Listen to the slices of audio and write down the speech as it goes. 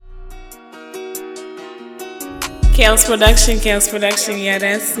Chaos Production, yeah,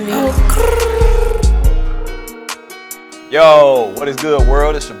 that's me. Yo, what is good,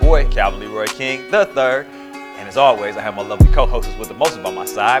 world? It's your boy, Calvin Rici King the third. And as always, I have my lovely co-hostess with the most by my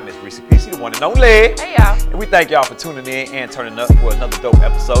side, Miss Rici Pieci, the one and only. Hey, y'all. And we thank y'all for tuning in and turning up for another dope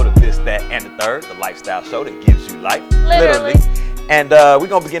episode of This, That, and the Third, the lifestyle show that gives you life. Literally. And we're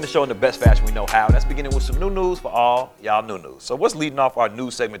going to begin the show in the best fashion we know how. And that's beginning with some new news for all y'all new news. So what's leading off our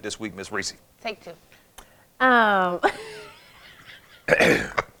news segment this week, Miss Rici? Take two. Could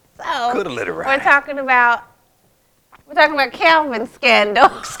have lit it right. We're talking about Calvin's scandal.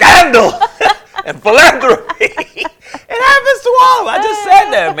 Scandal and philanthropy. It happens to all of us. I just said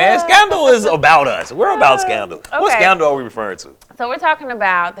that, man. Scandal is about us. We're about scandal. Okay. What scandal are we referring to? So we're talking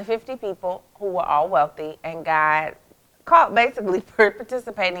about the 50 people who were all wealthy and got caught basically for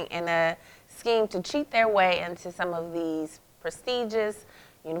participating in a scheme to cheat their way into some of these prestigious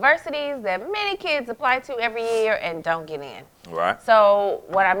universities that many kids apply to every year and don't get in. Right. So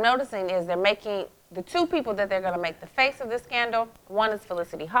what I'm noticing is they're making the two people that they're going to make the face of this scandal. One is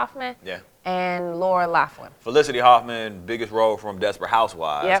Felicity Huffman. Yeah. And Laura Loughlin. Felicity Huffman, biggest role from Desperate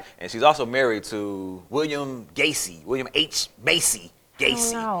Housewives. Yep. And she's also married to William H. Gacy.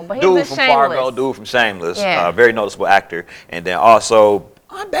 Gacy. Oh, no, but he's dude in from Shameless. Fargo, dude from Shameless. Yeah. Very noticeable actor. And then also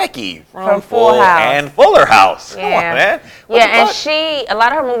Aunt Becky from Full House. and Fuller House. Yeah. Come on, man. What Yeah, the and fuck? a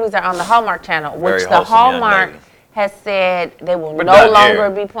lot of her movies are on the Hallmark Channel, which Very the wholesome young Hallmark lady. has said they will We're no done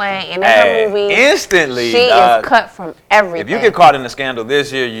longer here. be playing any Hey, of her movies. instantly, She dog. is cut from everything. If you get caught in a scandal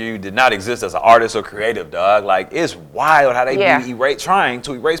this year, you did not exist as an artist or creative, dog. Like, it's wild how they be trying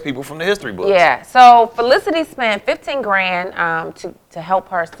to erase people from the history books. Yeah, so Felicity spent $15,000 to help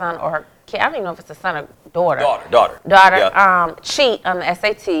her son or her kid. I don't even know if it's a son or daughter. Daughter. Yeah. Cheat on the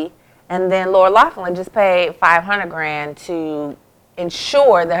SAT. And then Laura Loughlin just paid $500,000 to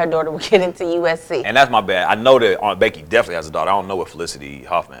ensure that her daughter would get into USC. And that's my bad. I know that Aunt Becky definitely has a daughter. I don't know what Felicity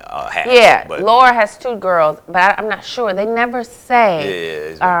Huffman has. Yeah, but Laura has two girls, but I'm not sure. They never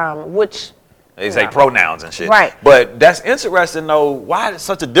say which. They say pronouns and shit. Right. But that's interesting, though. Why is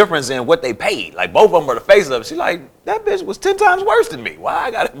such a difference in what they paid? Like, both of them are the face of it. She's like, that bitch was 10 times worse than me. Why I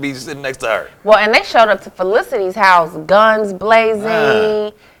got to be sitting next to her? Well, and they showed up to Felicity's house, guns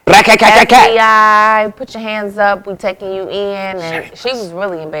blazing. FBI, put your hands up, we taking you in, and she was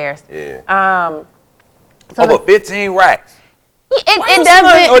really embarrassed. Yeah. So Over 15 racks. It son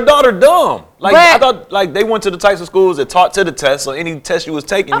doesn't. or daughter dumb. Like, I thought, like, they went to the types of schools that taught to the test, so any test you was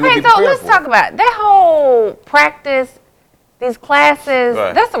taking, you would be Okay, prepared so let's for. talk about it. That whole practice, these classes.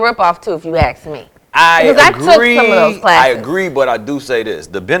 Right. That's a ripoff too, if you ask me. I Because agree. I took some of those classes. I agree, but I do say this: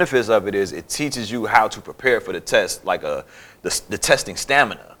 the benefits of it is it teaches you how to prepare for the test, like the testing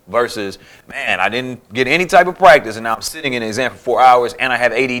stamina. Versus, man, I didn't get any type of practice, and now I'm sitting in an exam for 4 hours, and I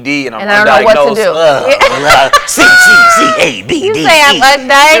have ADD, and I'm And I don't know what to undiagnosed. do. C A B D. You say I'm You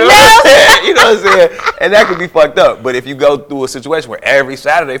know undiagnosed? you know what I'm saying? And that could be fucked up. But if you go through a situation where every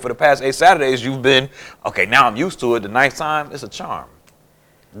Saturday for the past 8 Saturdays you've been, okay, now I'm used to it. The ninth time, it's a charm.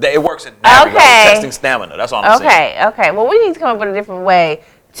 It works in that regard, testing stamina. That's all I'm saying. Okay. Well, we need to come up with a different way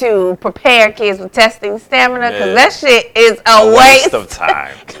to prepare kids with testing stamina, because Yeah. that shit is a waste of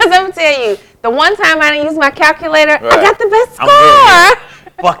time. Because I'm gonna tell you, the one time I didn't use my calculator, Right. I got the best I'm good score. here.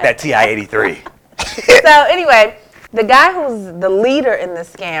 Fuck that TI-83. So anyway, the guy who's the leader in this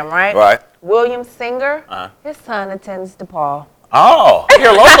scam, right? Right. William Singer, Uh-huh. his son attends DePaul. Oh,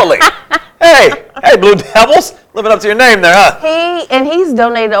 here locally. Hey, Blue Devils, living up to your name there, huh? He's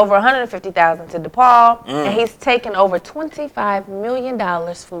donated over $150,000 to DePaul, and he's taken over $25 million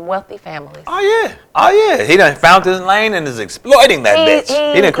from wealthy families. Oh yeah. He done found his lane and is exploiting that bitch.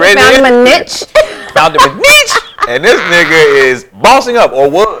 He done created found him a niche. Found him a niche. And this nigga is bossing up, or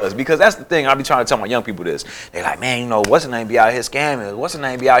was, because that's the thing. I be trying to tell my young people this. They like, man, you know, what's the name be out here scamming? What's the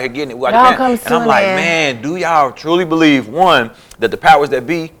name be out here getting it? Y'all come And I'm like, soon, man, do y'all truly believe, one, that the powers that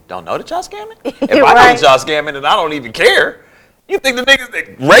be don't know that y'all scamming? If I know Right. that y'all scamming, then I don't even care. You think the niggas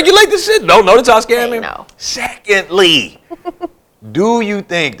that regulate this shit don't know that y'all scamming? They know. Secondly, do you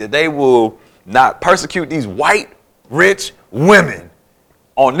think that they will not persecute these white, rich women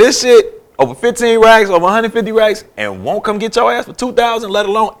on this shit? Over 15 racks, over 150 racks, and won't come get your ass for 2,000, let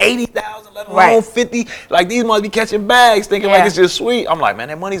alone 80,000, let alone 50. Like, these must be catching bags, thinking like it's just sweet. I'm like, man,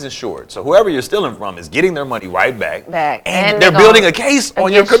 that money's insured. So whoever you're stealing from is getting their money right back. And they're building a case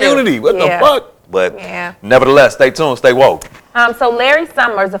on your community. What the fuck? But nevertheless, stay tuned, stay woke. So Larry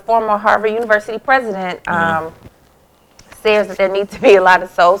Summers, a former Harvard University president, says that there needs to be a lot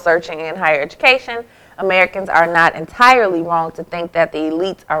of soul searching in higher education. Americans are not entirely wrong to think that the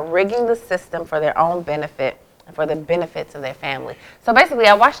elites are rigging the system for their own benefit. for the benefits of their family. So basically,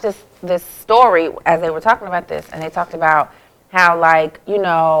 I watched this story as they were talking about this, and they talked about how, like, you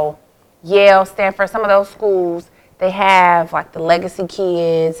know, Yale, Stanford, some of those schools, they have like the legacy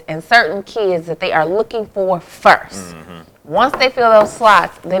kids and certain kids that they are looking for first. Once they fill those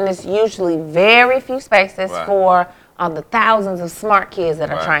slots, then it's usually very few spaces for the thousands of smart kids that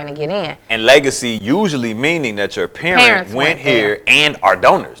are trying to get in. And legacy usually meaning that your parents went here and are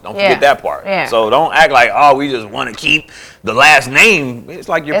donors. Don't forget that part. So don't act like, oh, we just want to keep the last name. It's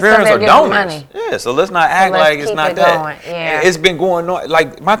like your parents are donors. Money. Yeah, so let's not act like it's not that. It's been going on.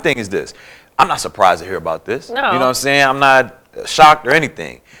 Like, my thing is this. I'm not surprised to hear about this. No. You know what I'm saying? I'm not shocked or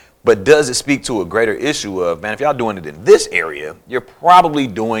anything. But does it speak to a greater issue of, man, if y'all doing it in this area, you're probably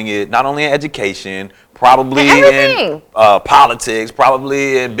doing it not only in education, probably in politics,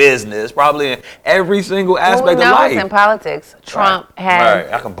 probably in business, probably in every single aspect of life. In politics, Trump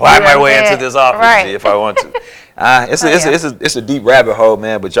has. I can buy my way into this office if I want to. It's a deep rabbit hole,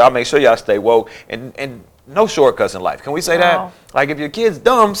 man. But y'all make sure y'all stay woke and no shortcuts in life. Can we say that? Like, if your kid's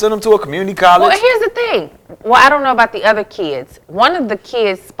dumb, send them to a community college. Well, here's the thing. Well, I don't know about the other kids. One of the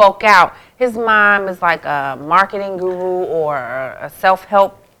kids spoke out. His mom is like a marketing guru or a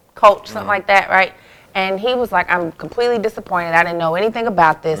self-help coach, something like that, right? And he was like, I'm completely disappointed. I didn't know anything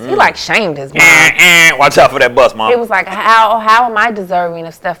about this. He like shamed his mom. Watch out for that bus, Mom. He was like, how am I deserving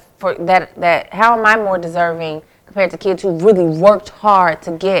of stuff for that how am I more deserving compared to kids who really worked hard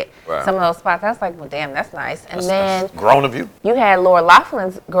to get some of those spots? I was like, well, damn, that's nice. And that's grown of you. You had Laura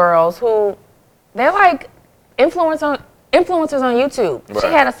Laughlin's girls who, they're like influencers on YouTube. She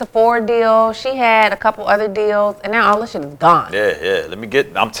had a Sephora deal. She had a couple other deals. And now all this shit is gone. Yeah.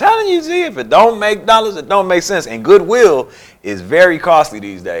 I'm telling you, Z, if it don't make dollars, it don't make sense. And goodwill is very costly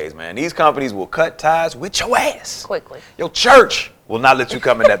these days, man. These companies will cut ties with your ass. Quickly. Your church will not let you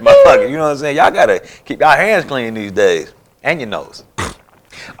come in that motherfucker. You know what I'm saying? Y'all got to keep your hands clean these days. And your nose.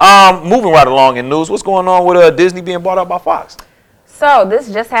 Moving right along in news. What's going on with Disney being bought out by Fox? So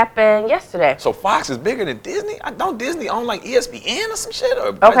this just happened yesterday. So Fox is bigger than Disney? Don't Disney own like ESPN or some shit?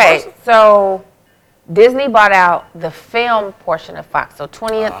 Or okay, so Disney bought out the film portion of Fox, so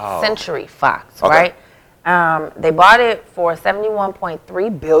 20th Century Fox, right? They bought it for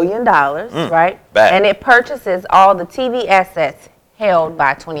 $71.3 billion, right? And it purchases all the TV assets held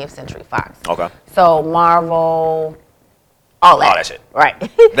by 20th Century Fox. Okay. So Marvel, all that shit. Right.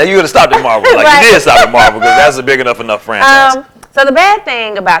 Now you could have stopped at Marvel. Like you did stop at Marvel because that's a big enough franchise. So the bad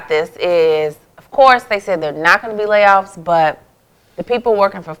thing about this is, of course, they said they're not going to be layoffs, but the people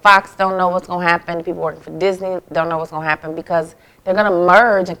working for Fox don't know what's going to happen. The people working for Disney don't know what's going to happen because they're going to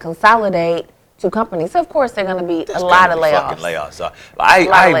merge and consolidate two companies. So, of course, they're going to be a lot of layoffs. Layoffs. So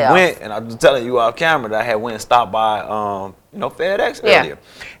I went, and I was telling you off camera that I had went and stopped by, FedEx earlier.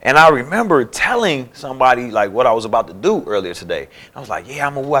 And I remember telling somebody, like, what I was about to do earlier today. I was like,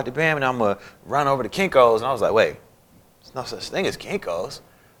 I'm going to go out to Bam, and I'm going to run over to Kinko's. And I was like, wait. There's no such thing as Kinko's.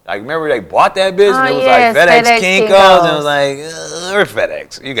 Like, remember they bought that business? And it was like FedEx Kinko's. And it was like, or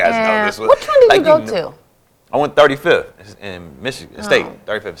FedEx. You guys know this. Which one did you go to? I went 35th in Michigan State,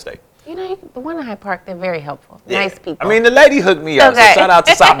 35th State. You know, the one in Hyde Park, they're very helpful. Nice people. I mean, the lady hooked me up. So shout out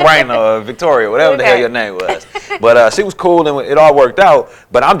to Sabrina or Victoria, whatever the hell your name was. But she was cool and it all worked out.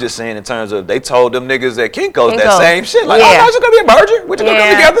 But I'm just saying in terms of they told them niggas at Kinko's that same shit. Like, oh, it's going to be a merger. We're just going to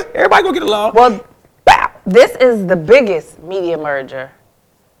come together. Everybody going to get along. Well, this is the biggest media merger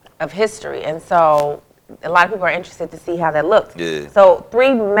of history. And so a lot of people are interested to see how that looks. Yeah. So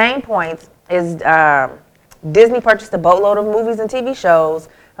 3 main points is Disney purchased a boatload of movies and TV shows,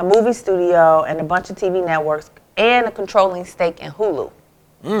 a movie studio, and a bunch of TV networks, and a controlling stake in Hulu.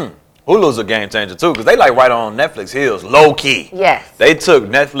 Hulu's a game changer too, because they like right on Netflix heels, low key. Yes. They took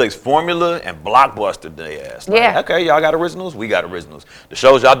Netflix formula and blockbustered their ass. Like, okay, y'all got originals, we got originals. The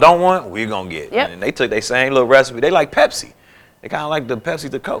shows y'all don't want, we gonna get. Yep. And they took their same little recipe. They like Pepsi. They kind of like the Pepsi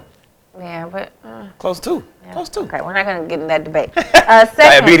to Coke. Yeah, but close to. Close to. Okay, we're not gonna get in that debate.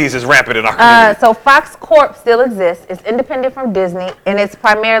 Diabetes is rampant in our community. So Fox Corp still exists. It's independent from Disney, and it's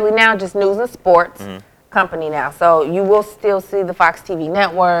primarily now just news and sports. Company now, so you will still see the Fox TV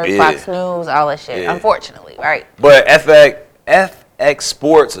network, Fox News, all that shit. Unfortunately, right? But FX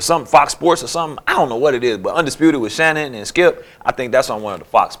Sports or something, Fox Sports or something, I don't know what it is. But Undisputed with Shannon and Skip, I think that's on one of the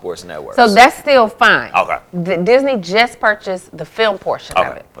Fox Sports networks. So that's still fine. Okay. Disney just purchased the film portion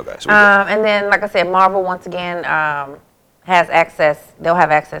of it. Okay. And then, like I said, Marvel once again has access. They'll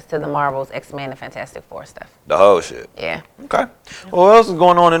have access to the Marvels, X-Men, and Fantastic Four stuff. The whole shit. Yeah. Okay. Well, what else is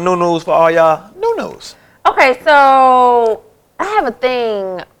going on in new news for all y'all? New news. Okay, so I have a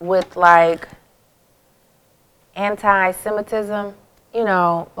thing with like anti-Semitism. You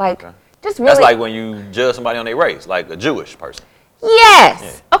know, like just really. That's like when you judge somebody on their race, like a Jewish person. Yes.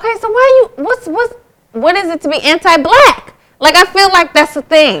 Yeah. Okay, so what is it to be anti-black? Like, I feel like that's the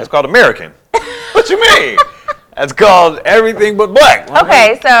thing. It's called American. What you mean? That's called everything but black.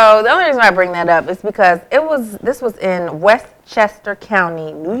 Okay, so the only reason I bring that up is because this was in Westchester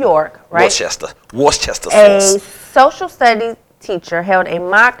County, New York, right? Worcester. A social studies teacher held a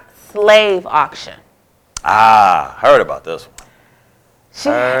mock slave auction. Heard about this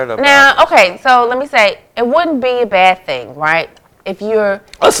one. Okay, so let me say, it wouldn't be a bad thing, right? If you're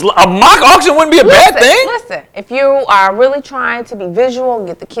a mock auction wouldn't be a bad thing. Listen, if you are really trying to be visual and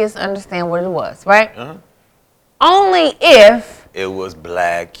get the kids to understand what it was, right? Uh-huh. Only if it was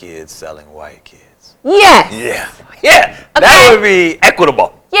black kids selling white kids. Yes. Yeah. Okay. That would be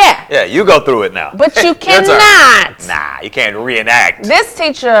equitable. Yeah. Yeah, you go through it now. But you cannot. Nah, you can't reenact. This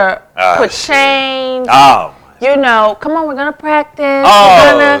teacher put chains. Oh. You know, come on, we're gonna practice.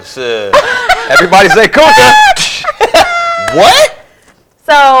 Oh, shit. Everybody say Kuka. What?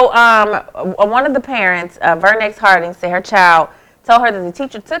 So, one of the parents, Vernex Harding, said her child told her that the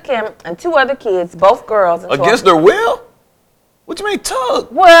teacher took him and two other kids, both girls. Against their will? What you mean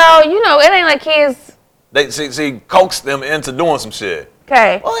took? Well, you know, it ain't like kids. They coaxed them into doing some shit.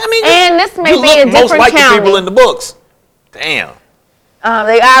 Okay. Well, I mean, and this may be a different most like county. the people in the books. Damn.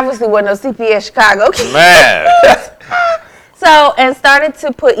 They obviously wasn't no CPS Chicago kids. Man. So, and started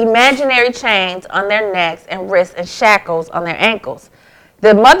to put imaginary chains on their necks and wrists and shackles on their ankles.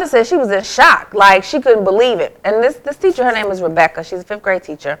 The mother said she was in shock, like she couldn't believe it. And this teacher, her name is Rebecca. She's a 5th grade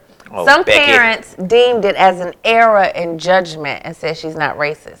teacher. Oh, Some Becky. parents deemed it as an error in judgment and said she's not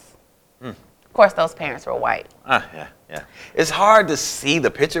racist. Of course, those parents were white. Yeah. It's hard to see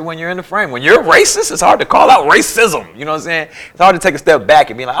the picture when you're in the frame. When you're racist, it's hard to call out racism. You know what I'm saying? It's hard to take a step back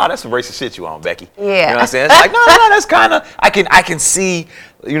and be like, oh, that's some racist shit you on, Becky. Yeah. You know what I'm saying? It's like, no, that's kind of, I can see,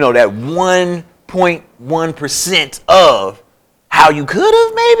 you know, that 1.1% of how you could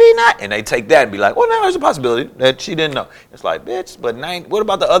have, maybe not. And they take that and be like, well, now there's a possibility that she didn't know. It's like, bitch, but what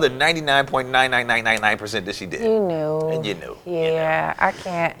about the other 99.99999% that she did? You knew. And you knew. Yeah, I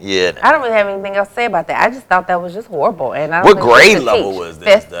can't. Yeah. I don't really have anything else to say about that. I just thought that was just horrible. And I don't What think grade we should level teach. was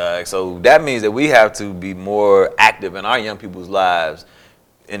this, Doug? So that means that we have to be more active in our young people's lives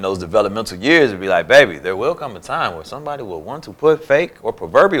in those developmental years and be like, baby, there will come a time where somebody will want to put fake or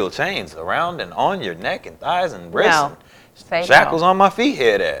proverbial chains around and on your neck and thighs and wrists. No. And shackles on my feet,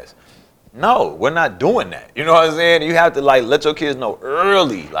 head ass. No, we're not doing that. You know what I'm saying? You have to like let your kids know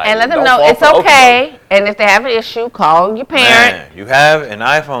early, like, and let them don't know fall it's for okay. And if they have an issue, call your parent. Man, you have an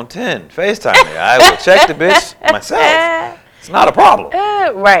iPhone 10. FaceTime me. I will check the bitch myself. It's not a problem.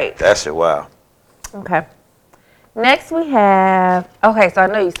 Right. That shit wow. Okay. Next we have, okay, so I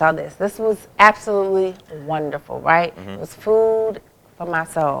know you saw this. This was absolutely wonderful, right? It was food for my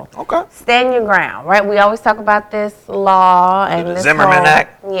soul. Okay. Stand your ground, right? We always talk about this law and The this Zimmerman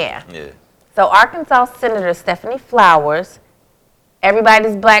Act? Yeah. Yeah. So Arkansas Senator Stephanie Flowers,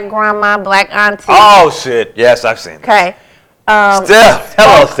 everybody's black grandma, black auntie. Oh shit! Yes, I've seen it. Okay. Steph,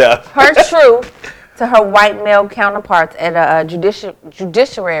 hello, Steph. Her truth to her white male counterparts at a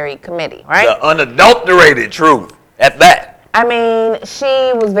judiciary committee, right? The unadulterated truth at that. I mean,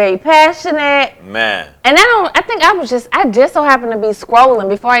 she was very passionate. Man. And I just so happened to be scrolling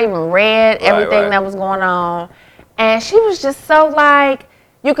before I even read everything that was going on. And she was just so like,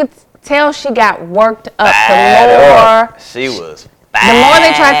 you could tell she got worked up. She was the more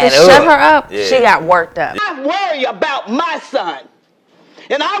they tried to shut her up, she got worked up. I worry about my son.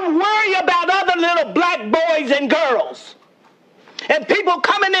 And I worry about other little black boys and girls. And people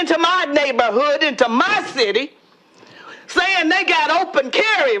coming into my neighborhood, into my city, saying they got open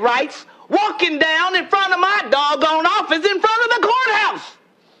carry rights, walking down in front of my doggone office in front of the courthouse.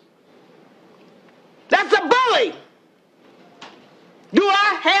 That's a bully. Do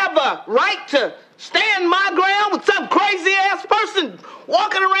I have a right to stand my ground with some crazy ass person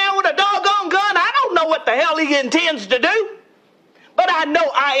walking around with a doggone gun? I don't know what the hell he intends to do. But I know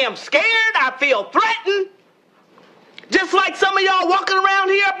I am scared. I feel threatened. Just like some of y'all walking around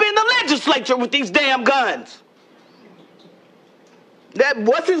here up in the legislature with these damn guns. That,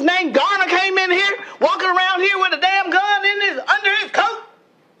 what's his name? Garner came in here, walking around here with a damn gun under his coat.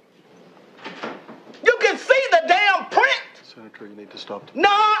 You can see the damn print. Senator, you need to stop. No,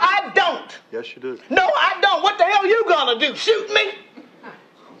 I don't. Yes, you do. No, I don't. What the hell you gonna do? Shoot me?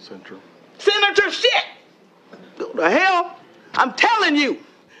 Senator. Senator shit. Go to hell. I'm telling you,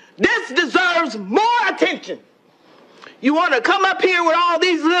 this deserves more attention. You want to come up here with all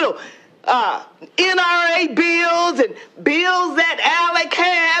these little NRA bills and bills that Alec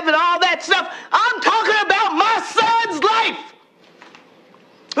have and all that stuff. I'm talking about my son's life.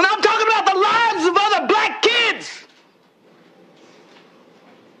 And I'm talking about of other black kids.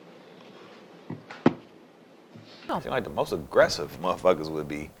 I feel like the most aggressive motherfuckers would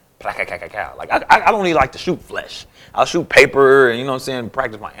be like I don't even like to shoot flesh. I'll shoot paper and, you know what I'm saying,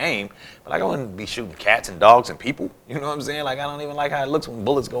 practice my aim. But like, I wouldn't be shooting cats and dogs and people. You know what I'm saying? Like, I don't even like how it looks when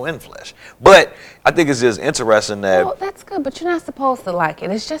bullets go in flesh. But I think it's just interesting that. Well, that's good, but you're not supposed to like it.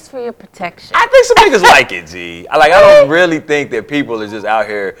 It's just for your protection. I think some niggas like it, G. I don't really think that people are just out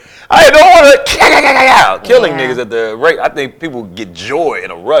here. I don't want to killing niggas at the rate. I think people get joy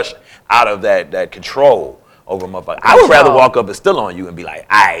and a rush out of that control over a motherfucker. I would rather walk up and still on you and be like,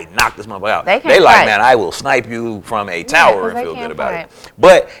 I knock this motherfucker out. They like, man, I will snipe you from a tower and feel good about it.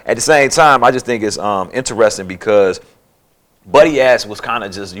 But at the same time, I just think it's interesting because Buddy Ass was kind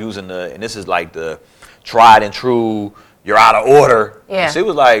of just using and this is like the tried and true, you're out of order. Yeah. And she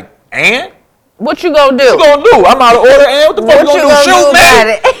was like, and? What you gonna do? What you gonna do? I'm out of order, and what the fuck you gonna do? Shoot me!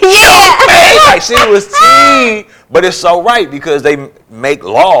 Shoot me! Like, she was teen, but it's so right because they make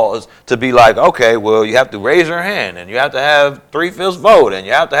laws to be like, okay, well, you have to raise your hand, and you have to have 3/5 vote, and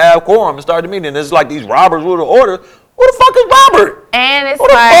you have to have quorum to start the meeting. And it's like these robbers with an order. Who the fuck is Robert? And it's who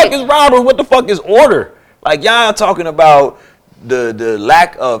the fuck is Robert? What the fuck is order? Like, y'all talking about the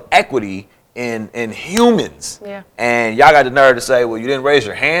lack of equity in humans. Yeah. And y'all got the nerve to say, well, you didn't raise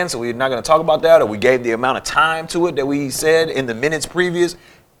your hand, so we're not going to talk about that, or we gave the amount of time to it that we said in the minutes previous.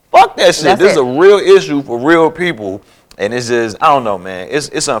 Fuck that shit. This is a real issue for real people. And it's just, I don't know, man.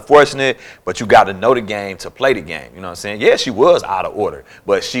 It's unfortunate, but you got to know the game to play the game. You know what I'm saying? Yeah, she was out of order,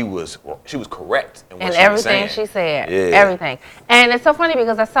 but she was correct in what she was saying. Everything she said. Yeah. Everything. And it's so funny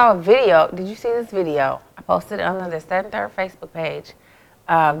because I saw a video. Did you see this video? I posted it on the Set and Third Facebook page.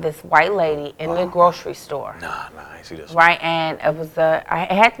 This white lady in the grocery store. Nah, I ain't see this. Right, and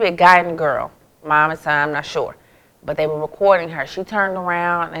it had to be a guy and a girl, mom and son, I'm not sure, but they were recording her. She turned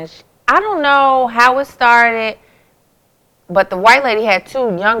around and I don't know how it started, but the white lady had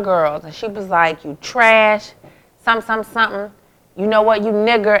two young girls, and she was like, "You trash, something. You know what, you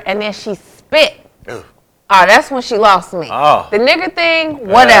nigger," and then she spit. Ugh. Oh, that's when she lost me. Oh. The nigga thing,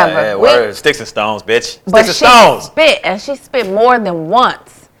 whatever. Sticks and stones, bitch. Sticks and stones. Spit, and she spit more than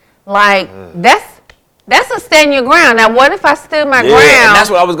once. Like, that's a stand your ground. Now, what if I stood my ground? And that's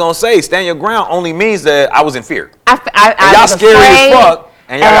what I was going to say. Stand your ground only means that I was in fear. I y'all scary as fuck,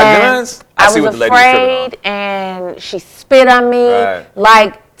 and y'all got guns. I see what the lady was afraid, and she spit on me. Right.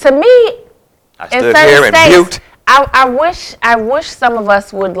 Like, to me, I stood here and buked. I wish some of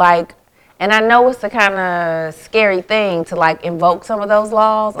us would, like, and I know it's a kind of scary thing to like invoke some of those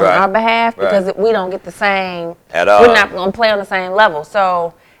laws on our behalf because we don't get the same. At all. We're not going to play on the same level.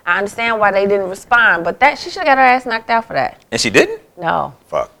 So I understand why they didn't respond, but she should have got her ass knocked out for that. And she didn't? No.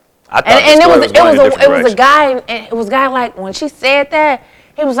 Fuck. I thought it was a guy, and it was a guy like when she said that,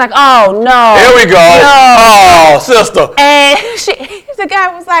 he was like, "Oh no." Here we go. No. Oh, sister. And the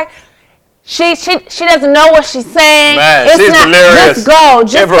guy was like, She doesn't know what she's saying. Man, she's delirious. Just go.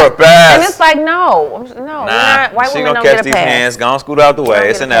 Give her a pass. And it's like, no. White women don't get a pass. She gonna catch these hands, gonna scoot out the way.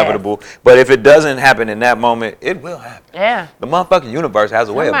 It's inevitable. But if it doesn't happen in that moment, it will happen. Yeah. The motherfucking universe has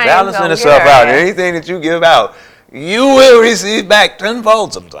a way of balancing itself out. Anything that you give out, you will receive back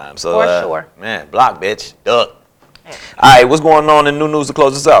tenfold sometimes. So, for sure. Man, block, bitch. Duck. Yeah. All right, what's going on in new news to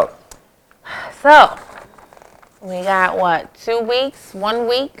close this out? So, we got what? 2 weeks? 1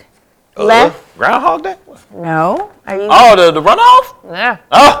 week? Left. Groundhog Day? No. Are you? Oh, the runoff? Yeah.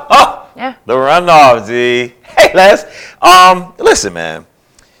 Oh. Yeah. The runoff, G. Hey, Les. Listen, man.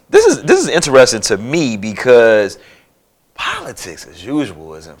 This is interesting to me because politics, as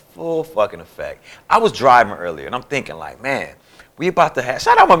usual, is in full fucking effect. I was driving earlier, and I'm thinking, like, man, we about to have,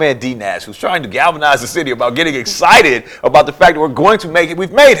 shout out my man D Nash, who's trying to galvanize the city about getting excited about the fact that we're going to make it.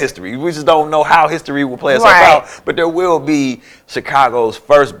 We've made history. We just don't know how history will play itself out. But there will be Chicago's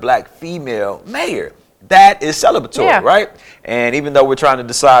first black female mayor. That is celebratory, right? And even though we're trying to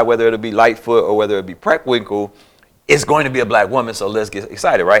decide whether it'll be Lightfoot or whether it'll be Preckwinkle, it's going to be a black woman, so let's get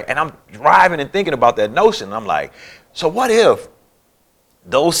excited, right? And I'm driving and thinking about that notion. And I'm like, so what if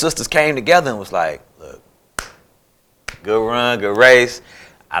those sisters came together and was like, look, good run, good race.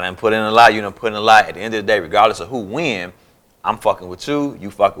 I done put in a lot, you done put in a lot. At the end of the day, regardless of who win, I'm fucking with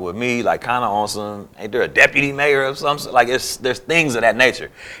you fucking with me, like kind of on some, ain't there a deputy mayor or something? Like there's things of that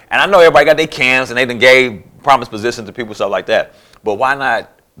nature. And I know everybody got their cams and they done gave promised positions to people, stuff like that. But why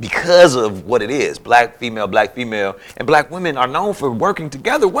not, because of what it is, black, female, and black women are known for working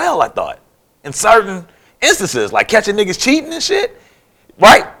together well, I thought. In certain instances, like catching niggas cheating and shit,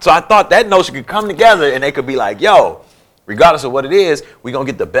 right? So I thought that notion could come together and they could be like, yo, regardless of what it is, we're going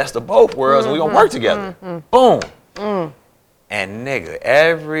to get the best of both worlds and we're going to work together. Boom. And nigga,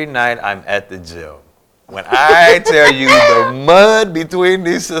 every night I'm at the gym. When I tell you the mud between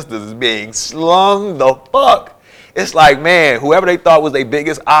these sisters is being slung the fuck, it's like, man, whoever they thought was their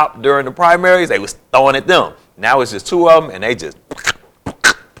biggest op during the primaries, they was throwing at them. Now it's just two of them, and they just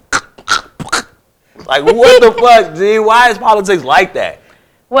like, what the fuck, G? Why is politics like that?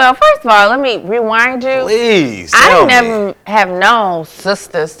 Well, first of all, let me rewind you. Please, I never have known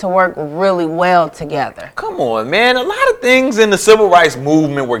sisters to work really well together. Come on, man. A lot of things in the civil rights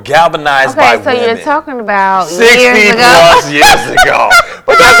movement were galvanized by women. Okay, so you're talking about 60 years ago. plus years ago.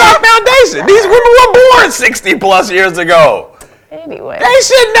 But that's our foundation. These women were born 60 plus years ago. Anyway. They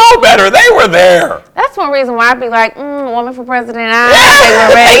should know better. They were there. That's one reason why I'd be like, woman for president. I think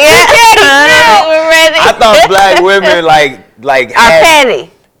we're ready. Yeah. We're ready. I thought black women are petty.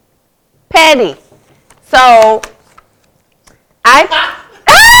 Petty. So, I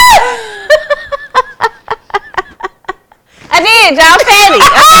did, y'all petty.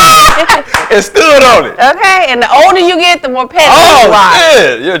 It stood on it. Okay, and the older you get, the more petty you are.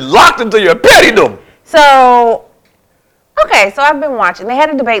 Yeah, you're locked into your pettydom. So, okay, so I've been watching. They had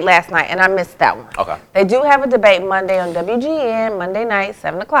a debate last night, and I missed that one. Okay. They do have a debate Monday on WGN, Monday night,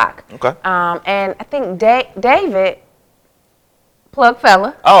 7 o'clock. Okay. And I think David, plug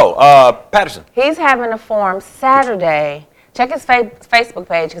fella. Patterson. He's having a forum Saturday. Check his Facebook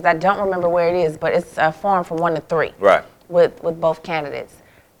page, because I don't remember where it is, but it's a forum from 1 to 3. Right. With both candidates.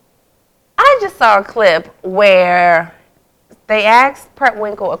 I just saw a clip where they asked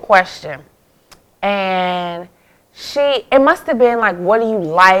Winkle a question, and it must have been like, what do you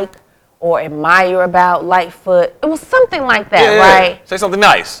like or admire about Lightfoot? It was something like that, right? Say something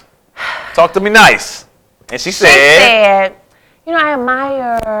nice. Talk to me nice. And she said, I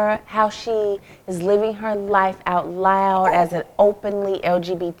admire how she is living her life out loud as an openly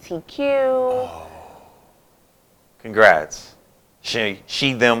LGBTQ. Congrats.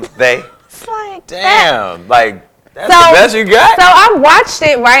 She, them, they. It's like, damn, like, that's the best you got? So I watched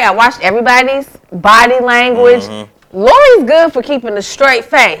it, right? I watched everybody's body language. Mm-hmm. Lori's good for keeping a straight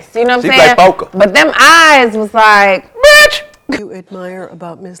face. You know what I'm saying? She played poker. But them eyes was like, bitch. You admire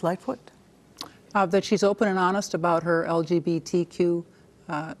about Ms. Lightfoot? That she's open and honest about her LGBTQ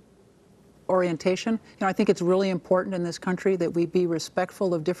orientation. I think it's really important in this country that we be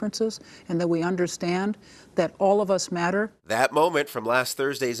respectful of differences and that we understand that all of us matter. That moment from last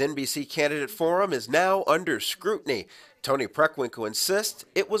Thursday's NBC Candidate Forum is now under scrutiny. Tony Preckwinkle insists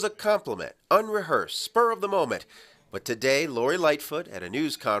it was a compliment, unrehearsed, spur of the moment. But today, Lori Lightfoot, at a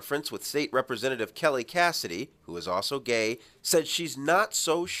news conference with State Representative Kelly Cassidy, who is also gay, said she's not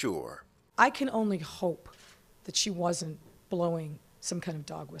so sure. I can only hope that she wasn't blowing some kind of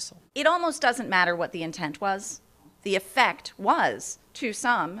dog whistle. It almost doesn't matter what the intent was. The effect was, to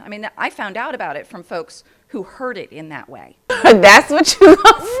some, I found out about it from folks who heard it in that way. That's what you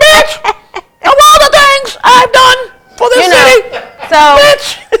bitch! Of all the things I've done for this city! So,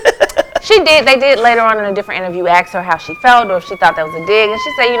 bitch! They did later on in a different interview ask her how she felt or if she thought that was a dig. And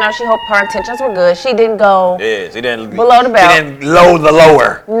she said, she hoped her intentions were good. She didn't go below the belt. She didn't low the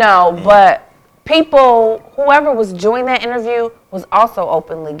lower. No, but whoever was doing that interview was also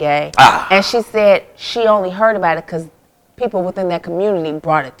openly gay. And she said she only heard about it because people within that community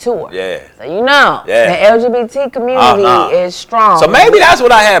brought it to her. Yeah. So the LGBT community is strong. So maybe that's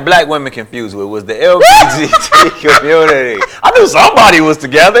what I had black women confused with, was the LGBT community. I knew somebody was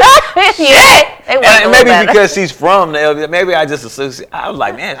together. And maybe because she's from the LGBT, maybe I just associate. I was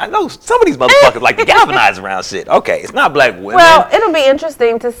like, man, I know some of these motherfuckers like to galvanize around shit. Okay, it's not black women. Well, it'll be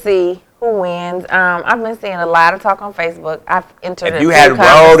interesting to see who wins. I've been seeing a lot of talk on Facebook. I've entered if you had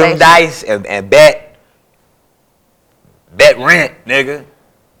rolled them dice and bet rent, nigga.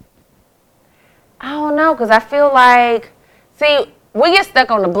 I don't know, because I feel like, we get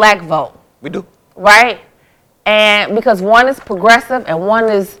stuck on the black vote. We do. Right? And because one is progressive and one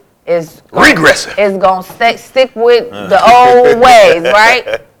is regressive. Is going to stick with the old ways,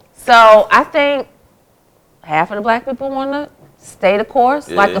 right? So I think half of the black people want to stay the course,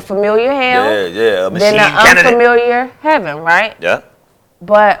 like a familiar hell. Then an unfamiliar heaven, right? Yeah.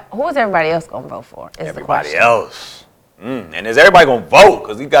 But who is everybody else going to vote for? Everybody else. And is everybody going to vote?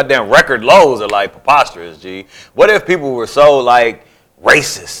 Because these goddamn record lows are like preposterous, G. What if people were so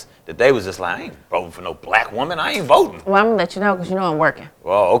racist that they was just like, I ain't voting for no black woman. I ain't voting. Well, I'm going to let you know because I'm working.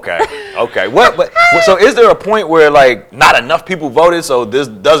 Well, okay. Okay. So is there a point where not enough people voted so this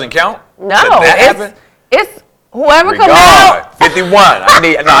doesn't count? No. It's whoever comes out. 51.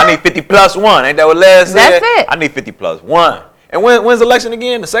 I need 50 plus 1. Ain't that what Les said? That's it. I need 50 plus 1. And when's the election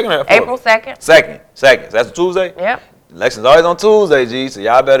again? The second or the fourth? April 2nd. Second. That's a Tuesday? Yep. Election's always on Tuesday, G, so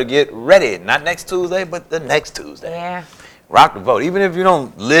y'all better get ready. Not next Tuesday, but the next Tuesday. Yeah. Rock the vote. Even if you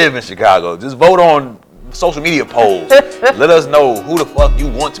don't live in Chicago, just vote on social media polls. Let us know who the fuck you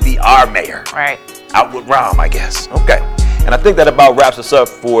want to be our mayor. Right. Out with Rom, I guess. Okay. And I think that about wraps us up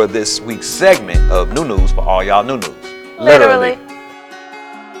for this week's segment of New News for all y'all New News. Literally.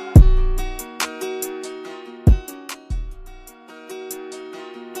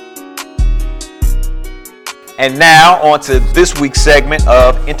 And now on to this week's segment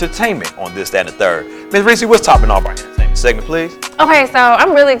of entertainment on This, That, and the Third. Ms. Rici, what's topping off our entertainment segment, please? Okay, so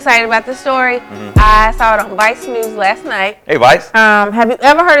I'm really excited about this story. I saw it on Vice News last night. Hey, Vice. Have you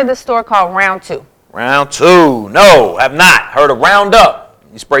ever heard of this store called Round 2? Round 2. No, have not. Heard of Roundup.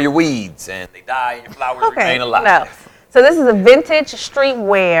 You spray your weeds and they die and your flowers remain alive. No. So this is a vintage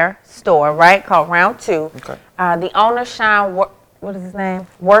streetwear store, right, called Round 2. Okay. The owner, Sean, what is his name?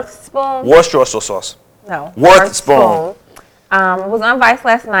 Worthspoon? Worcestershire sauce. No. Worthspoon. Was on Vice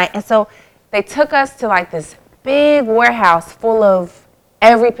last night. And so they took us to like this big warehouse full of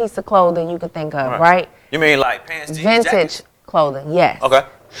every piece of clothing you could think of, right? You mean like pants, jeans, Vintage jackets? clothing, yes. Okay.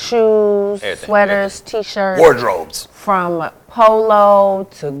 Shoes, Everything, sweaters, t-shirts. Wardrobes. From Polo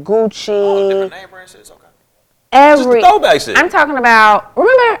to Gucci. Different name brands, okay. Every, just the throwback shit. I'm talking about,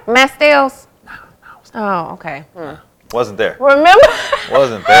 remember Mastels? No. Oh, okay. Wasn't there. Remember?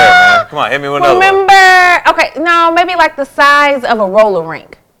 Wasn't there, man. Come on, hit me with another one. Remember? Okay, no, maybe like the size of a roller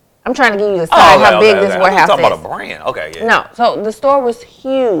rink. I'm trying to give you the size, how big this warehouse talking is. about a brand. Okay, yeah. No, so the store was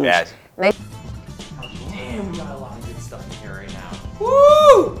huge. Yes. Damn, we got a lot of good stuff in here right now.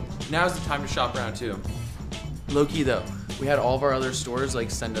 Woo! Now's the time to shop Round 2. Low key though, we had all of our other stores like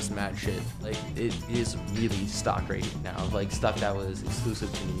send us mad shit. Like it is really stock rated now. Like stuff that was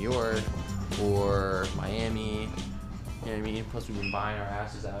exclusive to New York or Miami. You know what I mean? Plus we've been buying our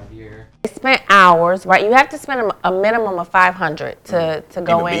asses out here. They spent hours, right? You have to spend a minimum of $500 to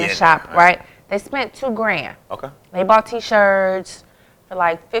go in and shop, right? They spent $2,000. Okay. They bought t-shirts for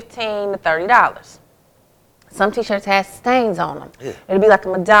like $15 to $30. Some t-shirts had stains on them. Yeah. It'd be like a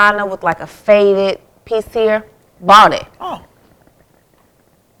Madonna with like a faded piece here. Bought it. Oh.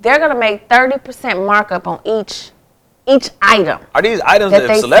 They're gonna make 30% markup on each item. Are these items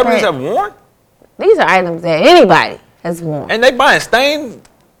that celebrities have worn? These are items that anybody has worn. And they buying stained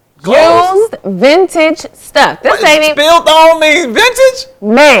clothes? Used vintage stuff. This ain't even spilled on me vintage?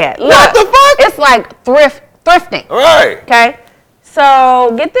 Man, look. What the fuck? It's like thrifting. Right. Okay.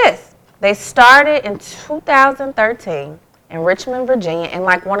 So get this. They started in 2013 in Richmond, Virginia, in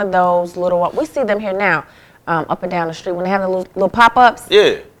like one of those little, we see them here now, up and down the street when they have the little pop-ups.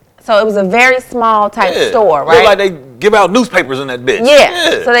 Yeah. So it was a very small type store, right? Look like they give out newspapers in that bitch.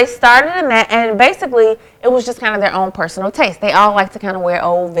 Yeah. So they started in that, and basically it was just kind of their own personal taste. They all like to kind of wear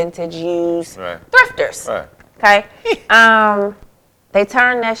old, vintage, used thrifters. Right. Okay. They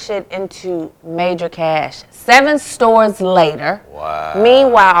turned that shit into major cash. 7 stores later. Wow.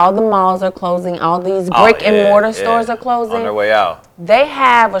 Meanwhile, all the malls are closing. All these brick and mortar stores are closing. On their way out. They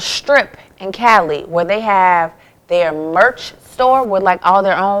have a strip in Cali where they have their merch store with like all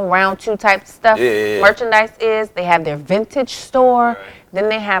their own Round 2 type stuff. Merchandise is. They have their vintage store. Then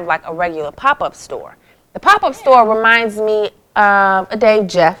they have like a regular pop-up store. The pop-up store reminds me of a Dave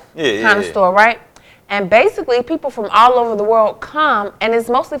Jeff kind of store, right? And basically, people from all over the world come, and it's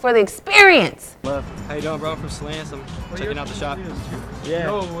mostly for the experience. How you doing, bro? I'm from Slants. I'm checking out the shop. Yeah.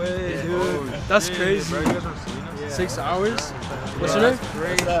 No way, dude. That's crazy. 6 hours? What's your name?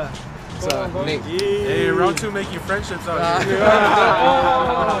 Great. What's up, Nick? Hey, Round 2 making friendships out here. Yeah,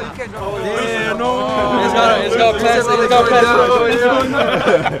 no. It's got plastic.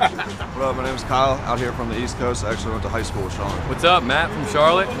 What up, my name's Kyle, out here from the East Coast. I actually went to high school with Sean. What's up, Matt from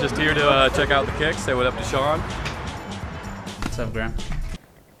Charlotte? Just here to check out the kicks. Say what up to Sean. What's up, Graham?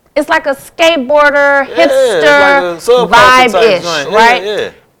 It's like a skateboarder, hipster vibe-ish, right?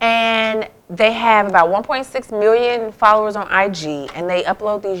 Yeah. And they have about 1.6 million followers on IG, and they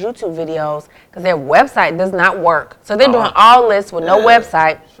upload these YouTube videos because their website does not work. So they're doing all this with no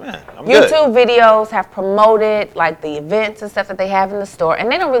website. YouTube videos have promoted like the events and stuff that they have in the store, and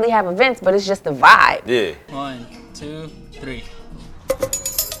they don't really have events, but it's just the vibe. Yeah. 1, 2, 3.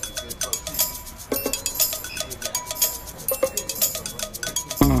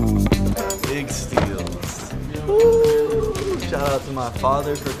 Big steals. Woo. Shout out to my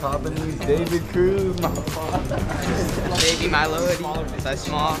father for copping these. David Cruz, my father. Baby Milo hoodie, size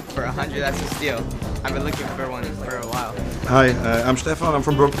small, for 100, that's a steal. I've been looking for one for a while. Hi, I'm Stefan. I'm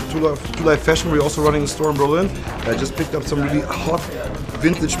from Two Life Fashion. We're also running a store in Berlin. I just picked up some really hot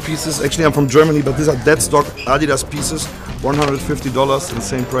vintage pieces. Actually, I'm from Germany, but these are dead stock Adidas pieces. $150,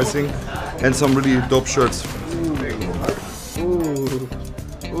 insane pricing. And some really dope shirts. Ooh. Ooh.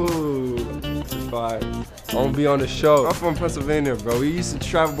 Ooh. Bye. I'm gonna be on the show. I'm from Pennsylvania, bro. We used to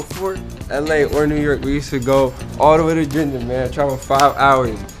travel before LA or New York. We used to go all the way to Ginger, man. Travel 5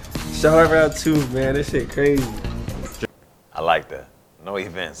 hours. Shout out Route 2, man. This shit crazy. I like that. No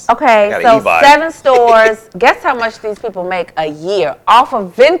events. Okay, so 7 stores. Guess how much these people make a year off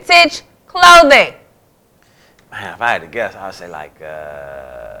of vintage clothing? Man, if I had to guess, I'd say like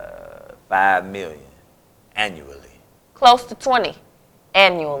 5 million annually. Close to 20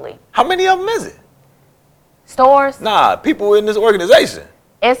 annually. How many of them is it? Stores? Nah, people in this organization.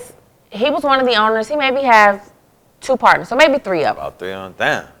 He was one of the owners. He maybe have 2 partners, so maybe 3 of them. About 3 on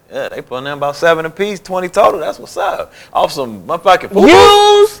damn. Yeah, they putting in about 7 apiece, 20 total. That's what's up. Off some motherfucking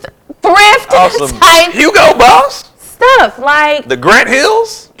used, thrift, type Hugo Boss stuff like the Grant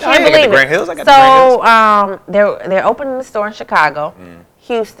Hills. Can't believe it. Grant Hills. I got the Grant Hills. They're opening the store in Chicago,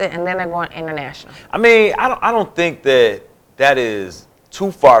 Houston, and then they're going international. I mean, I don't think that is too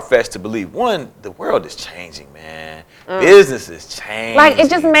far-fetched to believe. One, the world is changing, man. Business is changing. Like, it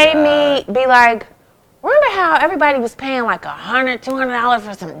just made me be like, remember how everybody was paying like $100, $200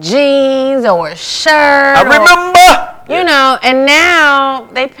 for some jeans or a shirt? I remember. You know, and now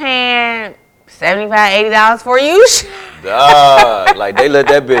they paying $75, $80 for a used shirt. Like they let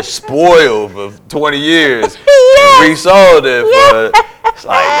that bitch spoil for 20 years and resold it for, it's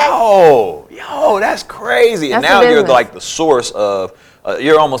like, yo, that's crazy. And now you're like the source of,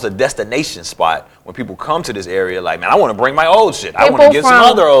 you're almost a destination spot when people come to this area. Like, man, I want to bring my old shit. I want to get some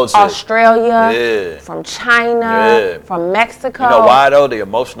other old shit. Australia, from China, from Mexico. You know why though? The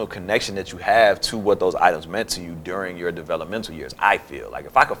emotional connection that you have to what those items meant to you during your developmental years. I feel like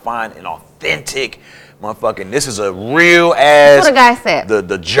if I could find an authentic motherfucking, this is a real ass. That's what a guy said.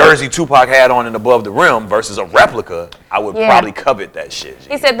 The jersey Tupac had on and above the rim versus a replica, I would probably covet that shit.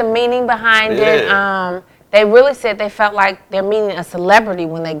 He said the meaning behind it. They really said they felt like they're meeting a celebrity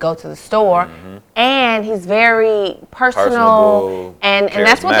when they go to the store. And he's very personal and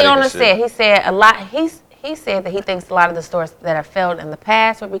that's what the owner said. He said a lot. He said that he thinks a lot of the stores that have failed in the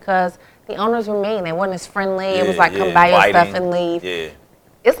past were because the owners were mean. They weren't as friendly. It was like, come buy your stuff and leave.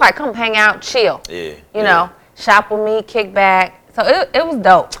 It's like, come hang out, chill. You know, shop with me, kick back. So it was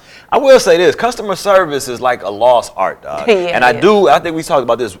dope. I will say this, customer service is like a lost art, dog. I think we talked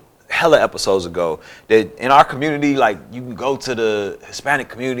about this hella episodes ago, that in our community, like, you can go to the Hispanic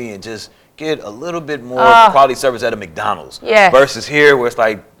community and just get a little bit more quality service at a McDonald's. Versus here where it's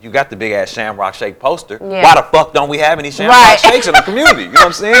like, you got the big ass Shamrock Shake poster. Why the fuck don't we have any Shamrock Shakes in the community? You know what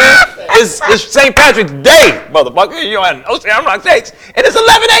I'm saying? It's St. Patrick's Day, motherfucker. You don't have no Shamrock Shakes, and it's 11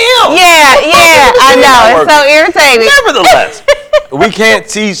 a.m. I know. It's so irritating. Nevertheless, we can't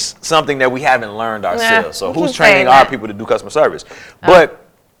teach something that we haven't learned ourselves. So who's training our people to do customer service? But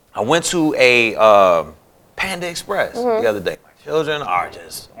I went to a Panda Express the other day. My children are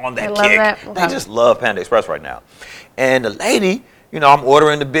just on that kick. They just love Panda Express right now. And the lady, you know, I'm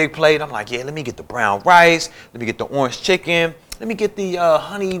ordering the big plate. I'm like, yeah, let me get the brown rice. Let me get the orange chicken. Let me get the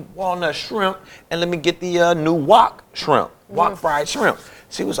honey walnut shrimp. And let me get the new wok shrimp, wok fried shrimp.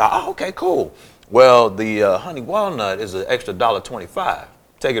 She was like, oh, okay, cool. Well, the honey walnut is an extra $1.25.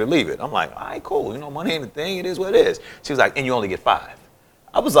 Take it or leave it. I'm like, all right, cool. You know, money ain't a thing. It is what it is. She was like, and you only get 5.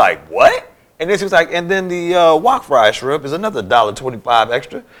 I was like, what? And then she was like, and then the wok fried shrimp is another $1.25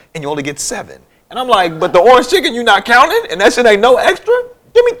 extra, and you only get 7. And I'm like, but the orange chicken you not counting, and that shit ain't no extra?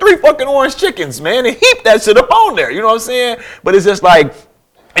 Give me 3 fucking orange chickens, man, and heap that shit up on there. You know what I'm saying? But it's just like,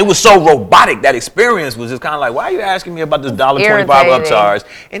 it was so robotic. That experience was just kind of like, why are you asking me about this $1.25 upcharge?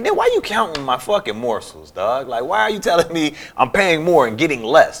 And then why are you counting my fucking morsels, dog? Like, why are you telling me I'm paying more and getting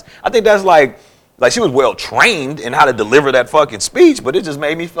less? I think that's like she was well trained in how to deliver that fucking speech, but it just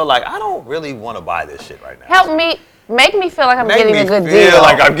made me feel like I don't really want to buy this shit right now. Make me feel like I'm getting a good deal. Make me feel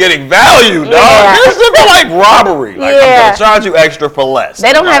like I'm getting value, dog. This is like robbery. Like, I'm going to charge you extra for less.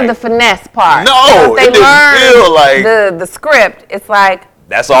 They don't have the finesse part. No, they it didn't feel like the script. It's like,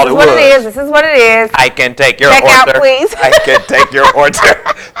 that's all it was. This is what it is. I can take your order. Check out, please. I can take your order.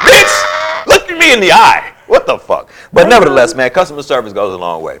 Bitch, look at me in the eye. What the fuck? But nevertheless, man, customer service goes a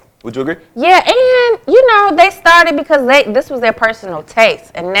long way. Would you agree? Yeah, and you know, they started because this was their personal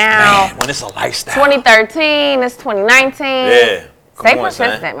taste. And now, man, when it's a lifestyle. 2013, it's 2019. Yeah. Stay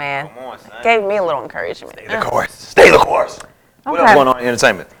persistent, man. Come on, son. Gave me a little encouragement. Stay the course. Stay the course. What else going on in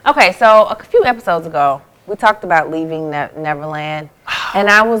entertainment? Okay, so a few episodes ago, we talked about leaving Neverland. And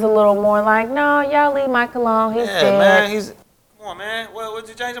I was a little more like, no, y'all leave Mike alone. He's dead. Man, come on, man. Well, would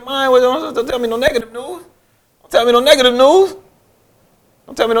you change your mind? Don't tell me no negative news. Don't tell me no negative news.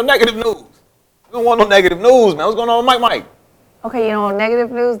 Don't tell me no negative news. We don't want no negative news, man. What's going on with Mike? Okay, you know,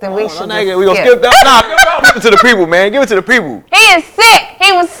 negative news, then we should We gonna skip that. Nah, give it to the people, man. Give it to the people. He is sick.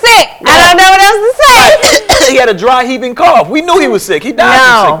 He was sick. I don't know what else to say. He had a dry heaving cough. We knew he was sick. He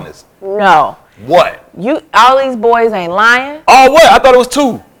died from sickness. No. What? All these boys ain't lying. Oh, what? I thought it was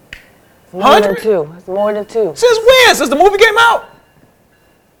 2. More than 2. It's more than 2. Since when? Since the movie came out?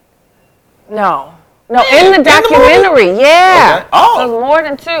 No, in the documentary, yeah. Okay. Oh. So it's more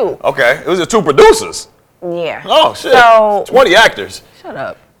than 2. Okay. It was just 2 producers. Yeah. Oh, shit. So 20 actors. Shut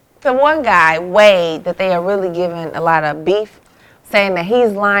up. The one guy, Wade, that they are really giving a lot of beef, saying that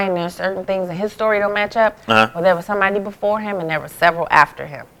he's lying. There's certain things in his story don't match up. Well, there was somebody before him and there were several after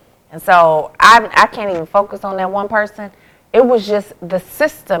him. And so I can't even focus on that one person. It was just the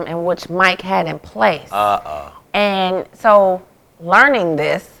system in which Mike had in place. And so learning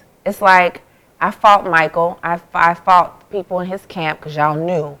this, it's like I fought Michael. I fought people in his camp because y'all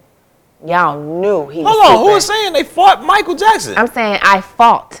knew he was Hold on, stupid. who was saying they fought Michael Jackson? I'm saying I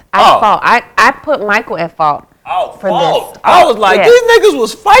fought. I put Michael at fault for this. I was like, these niggas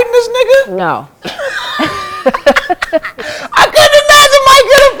was fighting this nigga? No. I couldn't imagine Mike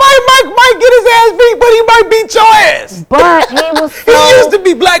gonna fight Mike. Mike get his ass beat, but he might beat your ass. But he was so... He used to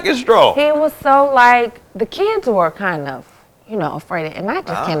be black and strong. He was so like, the kids were kind of, afraid of, and I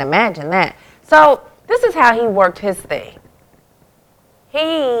just can't imagine that. So this is how he worked his thing.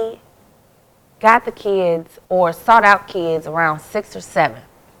 He got the kids or sought out kids around 6 or 7.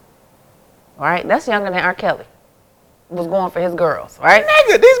 All right, that's younger than R. Kelly was going for his girls, right?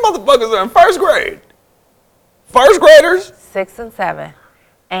 Nigga, these motherfuckers are in 1st grade. 1st graders? 6 and 7.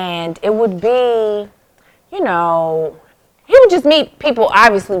 And it would be, he would just meet people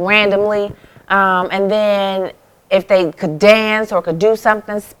obviously randomly. And then if they could dance or could do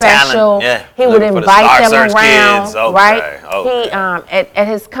something special, he would invite them around, right? Okay. He at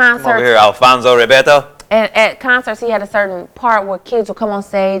his concerts. Come over here, Alfonso Ribeto. At concerts, he had a certain part where kids would come on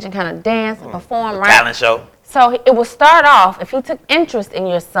stage and kind of dance and perform, right? Talent show. So it would start off, if he took interest in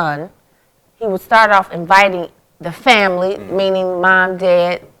your son, he would start off inviting the family, meaning mom,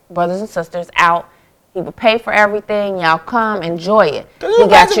 dad, brothers and sisters, out. He would pay for everything. Y'all come, enjoy it. Can you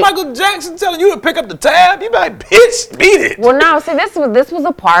imagine Michael Jackson telling you to pick up the tab? You be like, bitch, beat it. Well, no, see, this was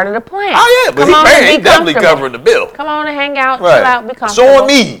a part of the plan. Oh, yeah, but he definitely covering the bill. Come on and hang out, chill out, be comfortable. Showing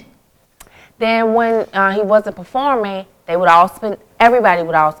me. Then when he wasn't performing, everybody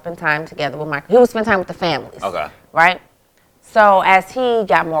would all spend time together with Michael. He would spend time with the families. Okay. Right? So as he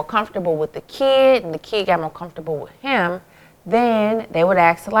got more comfortable with the kid and the kid got more comfortable with him, then they would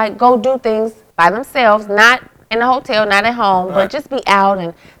ask to go do things by themselves, not in the hotel, not at home, but just be out,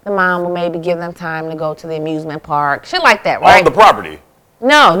 and the mom would maybe give them time to go to the amusement park, shit like that, right? On the property?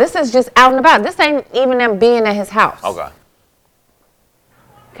 No, this is just out and about. This ain't even them being at his house. Okay.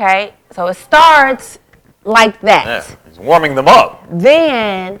 Okay, so it starts like that. Yeah, he's warming them up.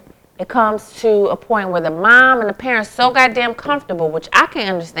 Then it comes to a point where the mom and the parents so goddamn comfortable, which I can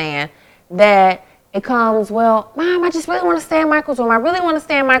understand, that it comes, well, Mom, I just really want to stay in Michael's room. I really want to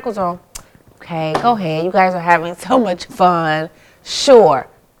stay in Michael's room. Okay, go ahead. You guys are having so much fun. Sure.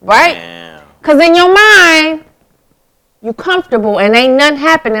 Right? Because in your mind, you comfortable and ain't nothing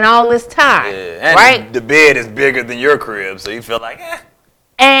happening all this time. Yeah, and right? the bed is bigger than your crib, so you feel like,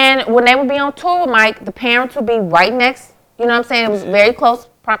 And when they would be on tour with Mike, the parents would be right next. You know what I'm saying? It was very close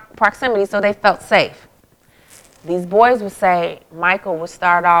proximity, so they felt safe. These boys would say Michael would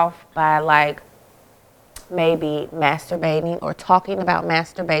start off by maybe masturbating or talking about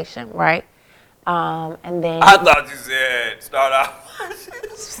masturbation, right? And then I thought you said start off.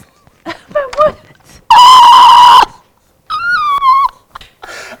 But what?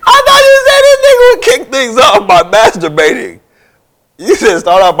 I thought you said this nigga would kick things off by masturbating. You said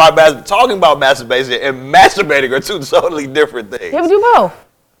start off by talking about masturbation and masturbating are 2 totally different things. He would do both.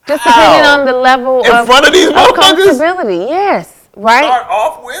 Just depending on the level in front of these motherfuckers? Comfortability, yes. Right? Start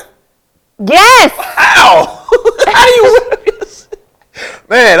off with? Yes! How? How do you...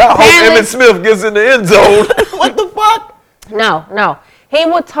 Man, I hope Emmitt Smith gets in the end zone. What the fuck? No. He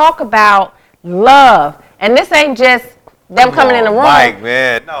would talk about love. And this ain't just them coming in the room. Mike,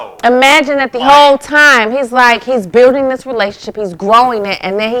 man, no. Imagine that the whole time he's building this relationship, he's growing it,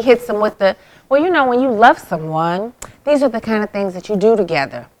 and then he hits them with when you love someone, these are the kind of things that you do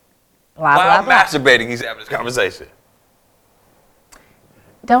together. Blah, While blah, blah. masturbating, he's having this conversation.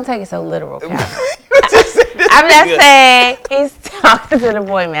 Don't take it so literal, Calvin. I'm not saying he's talking to the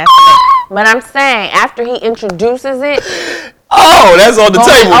boy masturbating, but I'm saying after he introduces it. Oh, that's on the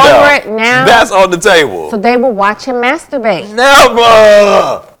table now. That's on the table. So they will watch him masturbate.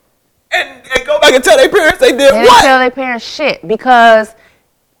 Never. And go back and tell their parents they did what? They tell their parents shit because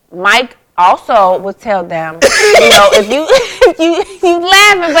Mike also would tell them, if you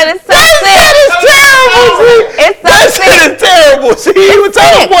laughing, but it's so sick. It's so sick. That is terrible. See, he would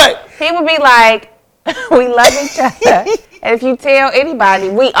tell him what? He would be like, we love each other. And if you tell anybody,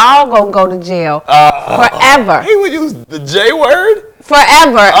 we all gonna go to jail forever. He would use the J word?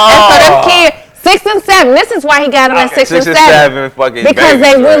 Forever. And so them kids, 6 and 7. This is why he got them at 6 and 7. Fucking because babies,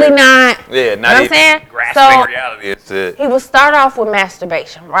 they really right? not. Yeah, not you know what I'm even saying? grasping reality. It's it. He would start off with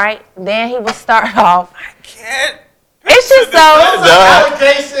masturbation, right? Then he would start off. I can't. It's just so.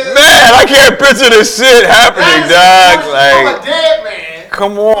 Man, I can't picture this shit happening, dog. Like, dead man.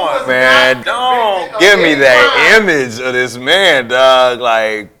 Come on, man. Don't give me that image of this man, dog.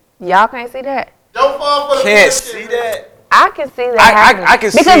 Like, y'all can't see that. Don't fall for the can't see that. I can see that happening. I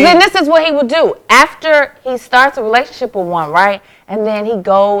can see. Because then this is what he would do. After he starts a relationship with one, right? And then he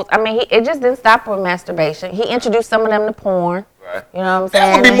goes, I mean, it just didn't stop with masturbation. He introduced some of them to porn. Right. You know what I'm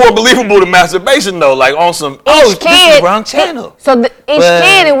saying? That would be more believable than masturbation, though. Like on some, each kid, this is wrong channel. So each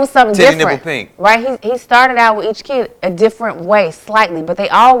kid, it was something Titty different. nipple pink. Right? He started out with each kid a different way, slightly. But they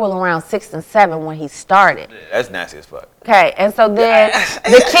all were around 6 and 7 when he started. Yeah, that's nasty as fuck. Okay, and so then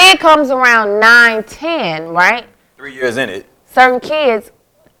the kid comes around 9, 10, right? 3 years in it. Certain kids,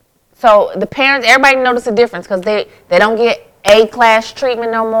 so the parents, everybody noticed a difference because they don't get A-class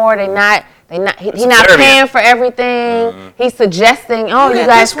treatment no more. He's not paying for everything. Mm-hmm. He's suggesting, you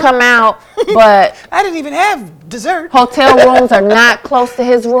guys come out, but I didn't even have dessert. Hotel rooms are not close to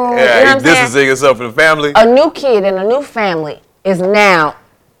his room. Yeah, you know he's distancing himself from the family. A new kid in a new family is now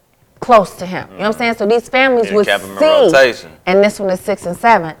close to him. You know what I'm saying? So these families would see, and this one is 6 and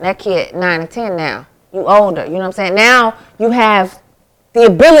 7. That kid 9 and 10 now. You older, you know what I'm saying? Now you have the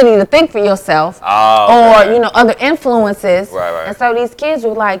ability to think for yourself or, other influences. Right. And so these kids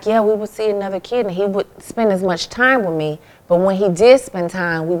were like, yeah, we would see another kid and he would spend as much time with me. But when he did spend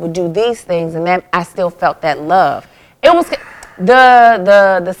time, we would do these things and that I still felt that love. It was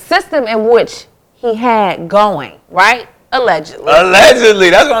the system in which he had going, right? Allegedly.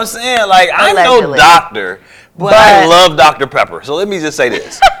 That's what I'm saying. Like, I'm no doctor, but I love Dr. Pepper. So let me just say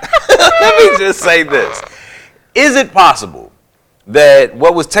this. Is it possible that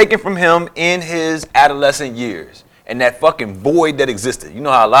what was taken from him in his adolescent years and that fucking void that existed, you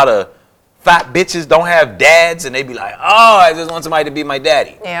know how a lot of fat bitches don't have dads and they be like, I just want somebody to be my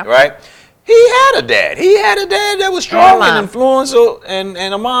daddy, right? He had a dad. He had a dad that was strong and influential and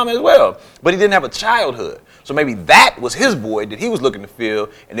a mom as well, but he didn't have a childhood. So maybe that was his void that he was looking to fill,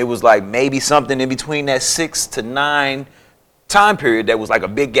 and it was like maybe something in between that 6 to 9 time period that was like a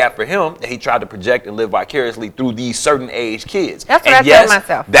big gap for him that he tried to project and live vicariously through these certain age kids. That's what I tell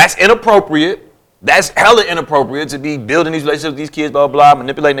myself. That's inappropriate. That's hella inappropriate to be building these relationships with these kids, blah, blah, blah,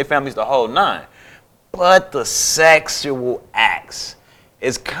 manipulating their families, the whole 9. But the sexual acts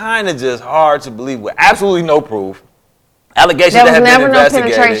is kind of just hard to believe with absolutely no proof. Allegations that have been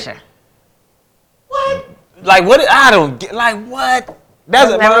investigated. There was never no penetration. What? Like what? I don't get. Like what? That's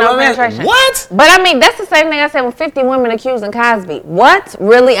never no penetration. What? But I mean, that's the same thing I said with 50 women accusing Cosby. What?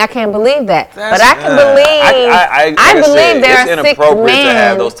 Really? I can't believe that. But I can believe. I believe there are sick men. It's inappropriate to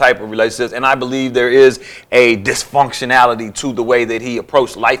have those type of relationships, and I believe there is a dysfunctionality to the way that he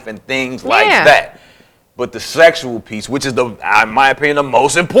approached life and things like that. But the sexual piece, which is in my opinion, the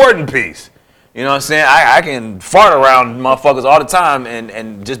most important piece. You know what I'm saying? I can fart around motherfuckers all the time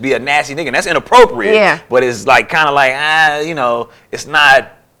and just be a nasty nigga. And that's inappropriate. Yeah. But it's like kind of like, it's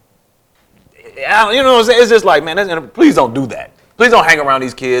not, you know what I'm saying? It's just like, man, please don't do that. Please don't hang around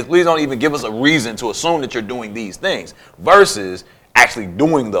these kids. Please don't even give us a reason to assume that you're doing these things versus actually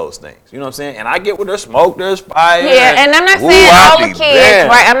doing those things. You know what I'm saying? And I get where there's smoke, there's fire. Yeah, and I'm not saying all the kids,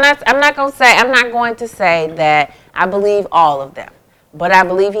 right? I'm not going to say that I believe all of them. But I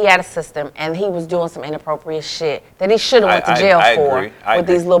believe he had a system, and he was doing some inappropriate shit that he should have went to jail for with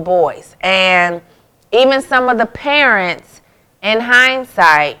these little boys. And even some of the parents, in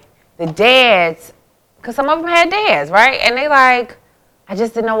hindsight, the dads, because some of them had dads, right? And they like, I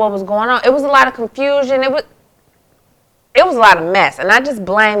just didn't know what was going on. It was a lot of confusion. It was a lot of mess, and I just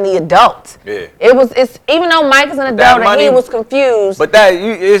blame the adults. Yeah. It's even though Mike is an adult and he was confused. But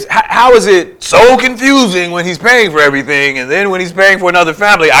how is it so confusing when he's paying for everything, and then when he's paying for another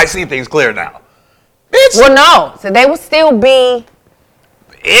family, I see things clear now. Well, no, so they would still be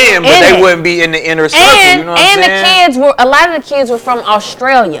they wouldn't be in the inner circle. You know what I'm saying? A lot of the kids were from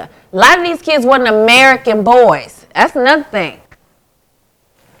Australia. A lot of these kids weren't American boys. That's another thing.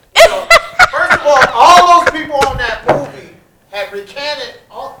 First of all those people on that movie had recanted.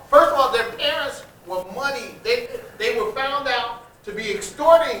 First of all, their parents were money. They were found out to be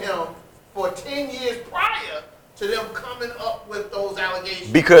extorting him for 10 years prior to them coming up with those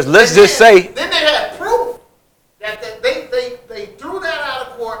allegations. Because let's just say. Then they had proof that they threw that out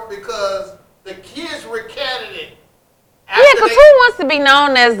of court because the kids recanted it. Yeah, because who wants to be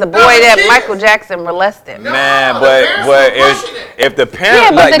known as the boy that Michael Jackson molested? Man, but if the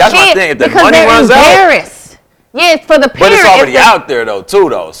parents, but that's my thing. If the money runs out, yeah, it's for the parents. but it's already out there though, too,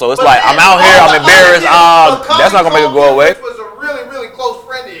 though. So it's like I'm out here, I'm embarrassed. That's not gonna make it go away. Was a really, really close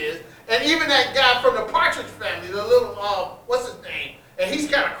friend of his, and even that guy from the Partridge Family, the little what's his name? And he's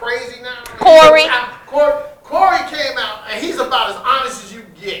kind of crazy now. Corey. Corey came out, and he's about as honest as you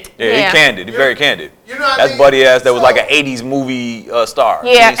get. Yeah, he's candid. He's very candid. You know what That's buddy ass that was like an 80s movie star.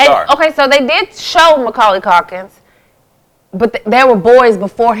 Yeah, star. and, okay, so they did show Macaulay Culkin, but there were boys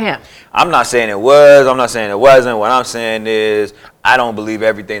before him. I'm not saying it was. I'm not saying it wasn't. What I'm saying is I don't believe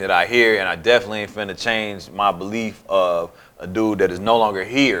everything that I hear, and I definitely ain't finna change my belief of a dude that is no longer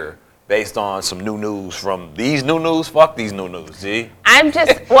here based on some new news from these new news. Fuck these new news, G. I'm just,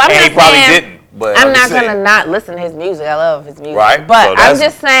 and he probably didn't. But I'm not going to not listen to his music. I love his music. Right. But So I'm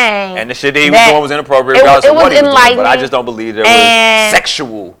just saying. And the shit that he was doing was inappropriate regardless of what he was doing. But I just don't believe there was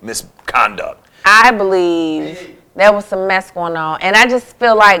sexual misconduct. I believe there was some mess going on. And I just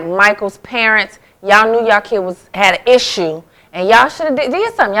feel like Michael's parents, y'all knew y'all kid had an issue. And y'all should have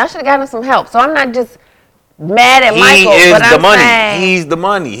did something. Y'all should have gotten some help. So I'm not just mad at Michael. He is but the I'm money. saying, He's the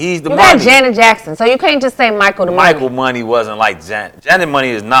money. He's the you money. got Janet Jackson. So you can't just say Michael the money. Michael money wasn't like Janet. Janet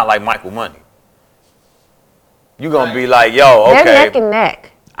money is not like Michael money. You're going to be like, yo, okay. They're neck and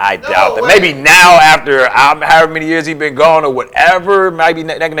neck. I doubt that. Maybe now after however many years he's been gone or whatever, maybe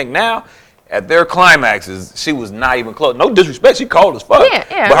neck and neck now. At their climaxes, she was not even close. No disrespect, she cold as fuck.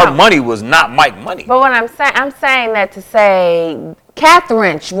 Yeah, but her money was not Mike money. But what I'm saying that to say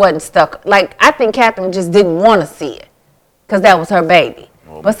Catherine wasn't stuck. Like, I think Catherine just didn't want to see it because that was her baby.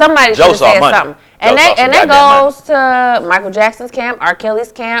 But somebody should have said something. And that goes to Michael Jackson's camp, R.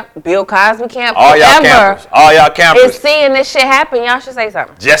 Kelly's camp, Bill Cosby camp, all y'all campers. All y'all campers. Is seeing this shit happen, y'all should say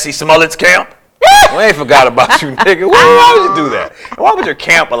something. Jesse Smollett's camp. We ain't forgot about you, nigga. Why would you do that? Why would your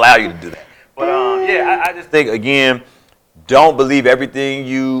camp allow you to do that? But yeah, I just think again, don't believe everything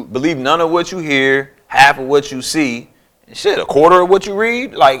you believe. None of what you hear, half of what you see, and shit, a quarter of what you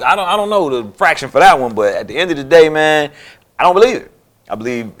read. Like I don't know the fraction for that one, but at the end of the day, man, I don't believe it. I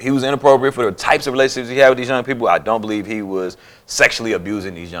believe he was inappropriate for the types of relationships he had with these young people. I don't believe he was sexually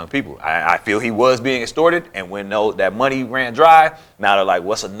abusing these young people. I feel he was being extorted, and when that money ran dry, now they're like,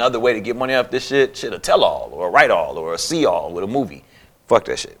 what's another way to get money off this shit? Shit, a tell-all or a write-all or a see-all with a movie. Fuck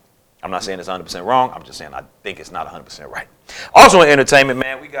that shit. I'm not saying it's 100% wrong. I'm just saying I think it's not 100% right. Also in entertainment,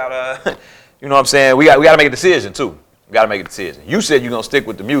 man, we got you know what I'm saying? We got to make a decision too. We got to make a decision. You said you're gonna stick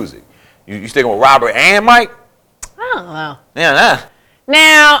with the music. You sticking with Robert and Mike? I don't know. Yeah,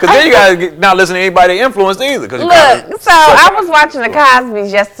 Now, because then you guys not listen to anybody that influenced either. Look, so I was watching the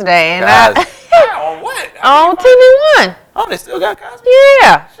Cosbys yesterday, and on what? On TV1. Oh, they still got Cosby?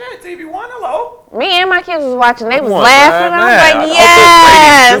 Yeah. Shit, TV1, hello. Me and my kids was watching. They was Come on, laughing. man.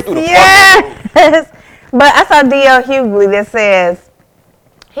 I was like, yes. But I saw D.L. Hughley that says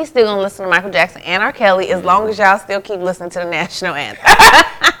he's still gonna listen to Michael Jackson and R. Kelly as long as y'all still keep listening to the national anthem.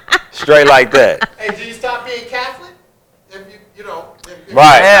 Straight like that. Hey, do you stop being Catholic? If you know.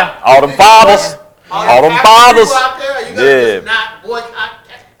 Right. Yeah. All them fathers. All them fathers. Yeah. Not boycott.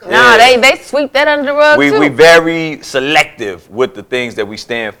 No, they sweep that under the rug too. We very selective with the things that we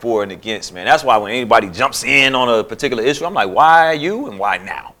stand for and against, man. That's why when anybody jumps in on a particular issue, I'm like, why you and why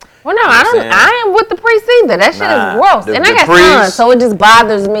now? Well, no, I ain't with the priest either. That shit is gross. And I got sons, so it just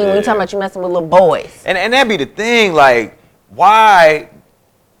bothers me when you talking about you messing with little boys. And that be the thing, like, why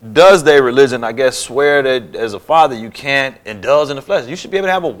does their religion, I guess, swear that as a father you can't indulge in the flesh? You should be able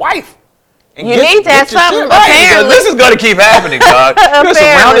to have a wife. And you need to have something, right, apparently. this is going to keep happening, dog. You're going to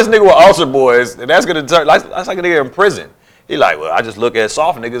surround this nigga with ulcer boys, and that's going to turn, that's like a nigga in prison. He like, well, I just look at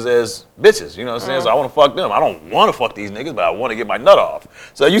soft niggas as bitches, you know what I'm saying? So I want to fuck them. I don't want to fuck these niggas, but I want to get my nut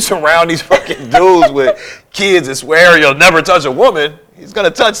off. So you surround these fucking dudes with kids and swear you'll never touch a woman. He's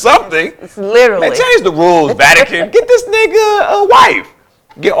going to touch something. It's literally. Man, change the rules, Vatican. Get this nigga a wife.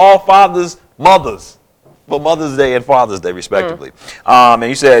 Get all fathers mothers for Mother's Day and Father's Day, respectively. And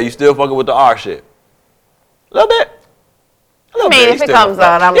you said you still fucking with the R shit. A little bit. I mean, if it comes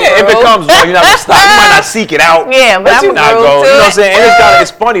on, I'm if it comes on, you're not gonna stop. You might not seek it out. Yeah, but I'm not go. You know what I'm saying? And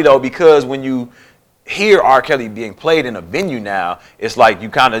it's funny though, because when you hear R. Kelly being played in a venue now, it's like you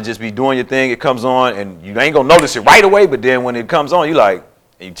kind of just be doing your thing. It comes on, and you ain't gonna notice it right away. But then when it comes on, you like,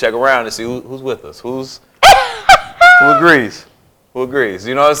 and you check around and see who's with us, who agrees. Who agrees?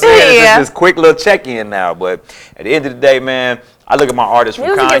 You know what I'm saying? Yeah. It's just this quick little check-in now. But at the end of the day, man, I look at my artists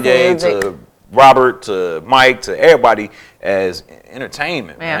from Kanye to Robert to Mike to everybody as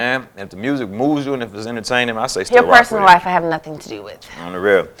entertainment, Yeah. man. If the music moves you and if it's entertaining, I say still Your rock personal with it. life, I have nothing to do with. On the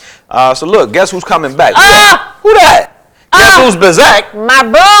real. So look, guess who's coming back? Who that? Guess who's Bazak? My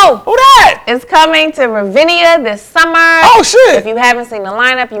boo. Who that? Is coming to Ravinia this summer. Oh, shit. If you haven't seen the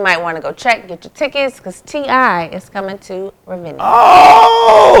lineup, you might want to go check, get your tickets, because T.I. is coming to Ravinia.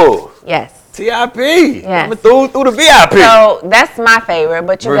 Oh. Yes. TIP. Yes. Coming through the VIP. So that's my favorite,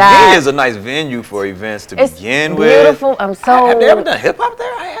 but you Ravinia guys. is a nice venue for events to It's begin with. beautiful. I'm so. Have they ever done hip hop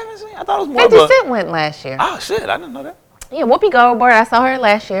there? I haven't seen. I thought it was more 50 of a. Cent went last year. Oh shit! I didn't know that. Yeah, Whoopi Goldberg. I saw her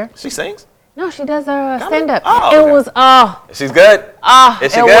last year. She sings. No, she does a stand-up. Oh, it okay. was She's good.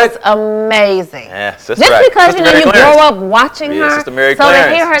 Is she it good? was amazing. Yeah, Sister Just Right. because Sister you know Mary you Clarence. grow up watching Yeah, her, Sister Mary so to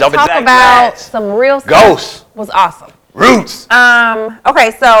Clarence. hear her Jumping talk Jack about Flash. some real stuff Ghosts. was awesome. Roots.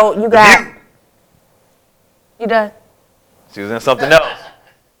 Okay, so you got. You done? She was in something else.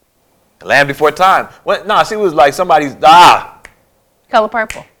 The Land Before Time. What? No, she was like somebody's. Color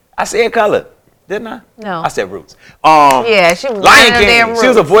Purple. I said color, didn't I? No. I said Roots. Yeah, she was Lion one of King. their She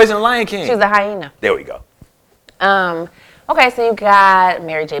was a Roots. voice in Lion King. She was a hyena. There we go. Okay, so you got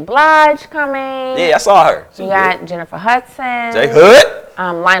Mary J. Blige coming. Yeah, I saw her. She You was got good. Jennifer Hudson. J. Hood.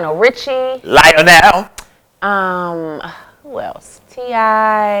 Lionel Richie. Lionel. Who else?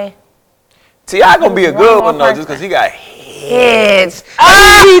 T.I. T.I. gonna be a good more one though, person. just because he got Hits.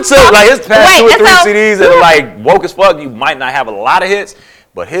 He took like his past Wait, 2 or 3 so- CDs that are like woke as fuck. You might not have a lot of hits,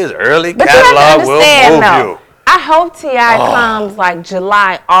 but his early But you have to catalog will understand, move though. you. I hope T.I. comes like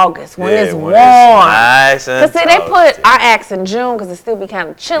July, August when it's when warm. nice and Because see, they toasty. put our acts in June because it still be kind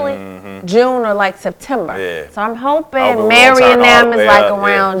of chilly. June or like September. Yeah. So I'm hoping Hope it won't Mary turn and all them the is way like up, yeah.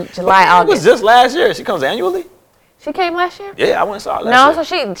 around July, It was August. just last year. She comes annually. She came last year? Yeah, I went and saw her No,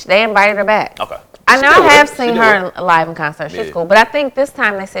 last year. so they invited her back. Okay. I She know did I have well. She seen did her well. live in concert. She's Yeah. cool. But I think this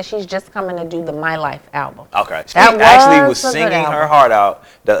time they said she's just coming to do the My Life album. Okay. She That actually was was a good singing her album. heart out.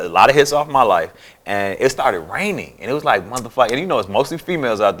 A lot of hits off My Life. And it started raining. And it was like, motherfucker. And you know, it's mostly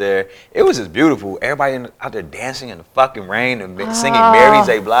females out there. It was just beautiful. Everybody out there dancing in the fucking rain and singing Mary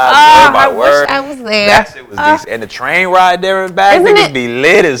J. Blige word by I word. wish I was there. That shit was decent. And the train ride there and back, Isn't niggas it- be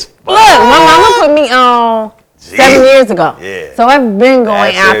lit as fuck. Look, my mama put me on 7 years ago. Yeah. So I've been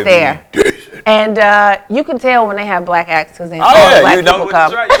going That out shit there. be And you can tell when they have black acts because then Oh all yeah, black you know people what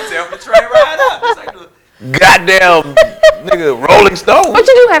come. the train, you tell the train ride up. It's like the goddamn nigga Rolling Stone. But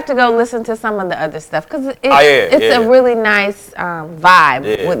you do have to go listen to some of the other stuff because it's yeah. a really nice vibe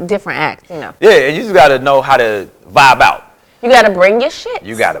Yeah. with different acts, you know. Yeah, and you just gotta know how to vibe out. You got to bring your shit.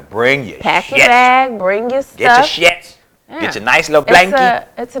 You gotta bring your Pack shit. your bag, bring your stuff. Get your shit. Yeah. Get your nice little blankie.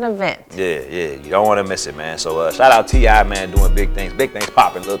 It's an event. Yeah, you don't want to miss it, man. So shout out T.I., man, doing big things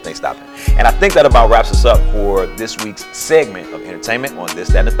popping, little things stopping. And I think that about wraps us up for this week's segment of entertainment on This,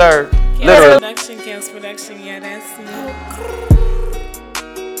 That, and the Third. Literally. Chaos production, yeah, that's me.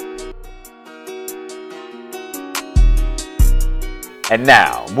 And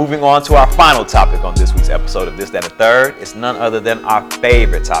now, moving on to our final topic on this week's episode of This, That, and the Third. It's none other than our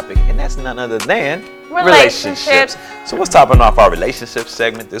favorite topic, and that's none other than relationships. So what's topping off our relationships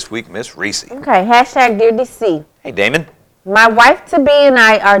segment this week, Miss Rici? Okay, hashtag Dear DC. Hey, Damon. My wife-to-be and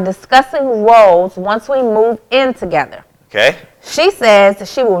I are discussing roles once we move in together. Okay. She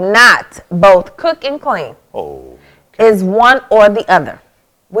says she will not both cook and clean. Oh. Is one or the other.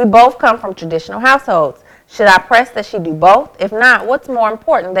 We both come from traditional households. Should I press that she do both? If not, what's more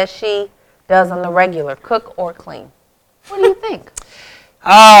important that she does on the regular, cook or clean? What do you think?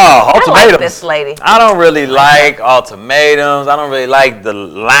 Oh, ultimatums. I like this lady. I don't really like ultimatums. I don't really like the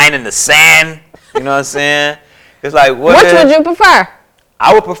line in the sand. You know what I'm saying? It's like, Which would you prefer?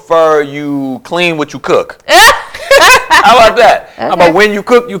 I would prefer you clean what you cook. How about that? Okay. How about when you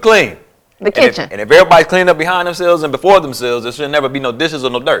cook, you clean? The kitchen. And if everybody's cleaning up behind themselves and before themselves, there should never be no dishes or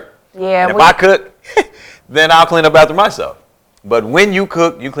no dirt. Yeah. And if I cook, then I'll clean up after myself. But when you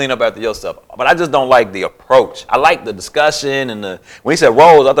cook, you clean up after yourself. But I just don't like the approach. I like the discussion and when he said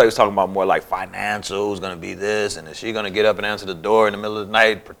roles, I thought he was talking about more like financial, who's gonna be this, and is she gonna get up and answer the door in the middle of the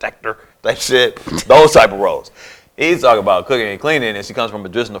night, protect her, that shit, those type of roles. He's talking about cooking and cleaning, and she comes from a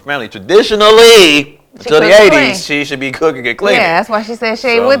traditional family. Traditionally, until the cooks and 80s, cleans. she should be cooking and cleaning. Yeah, that's why she said she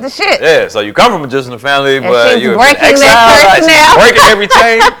ain't with the shit. Yeah, so you come from a traditional family, And but she's you're breaking exiled. that curse now. She's breaking every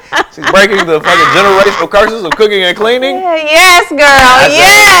chain. She's breaking the fucking generational curses of cooking and cleaning. Yeah, yes, girl. I say,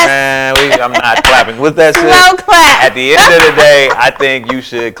 Yes. man, I'm not clapping with that shit. Slow clap. At the end of the day, I think you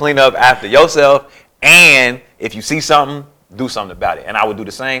should clean up after yourself, and if you see something, do something about it. And I would do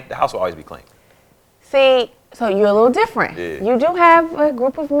the same. The house will always be clean. See, so you're a little different. Yeah. You do have a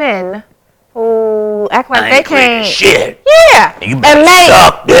group of men who act like I they ain't cleaning can't. shit. Yeah. You better and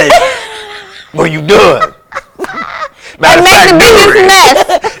suck this. when you done. Matter And of make fact, the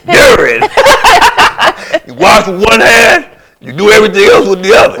biggest mess. during. You wash with one hand, you do everything else with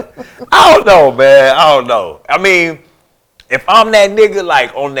the other. I don't know, man. I don't know. I mean, if I'm that nigga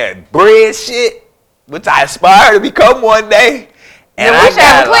like on that bread shit, which I aspire to become one day, and then we I should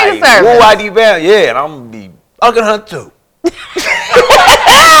have a got cleaning like service. yeah, and I'm gonna be fucking her too.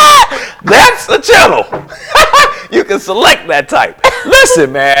 That's a channel. You can select that type.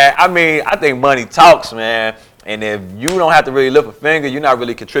 Listen, man. I mean, I think money talks, man. And if you don't have to really lift a finger, you're not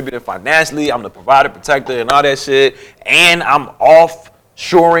really contributing financially. I'm the provider, protector, and all that shit. And I'm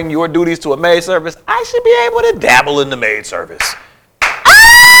offshoring your duties to a maid service. I should be able to dabble in the maid service.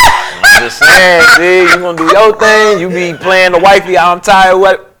 I'm just saying, see, you gonna do your thing. You be playing the wifey. I'm tired.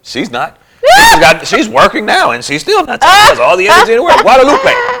 What? She's not. She's working now, and she's still not tired. She has all the energy in the world.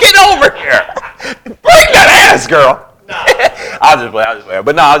 Guadalupe, get over here. Break that ass, girl. I'll just play.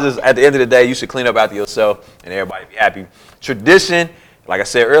 But no, at the end of the day, you should clean up after yourself and everybody be happy. Tradition, like I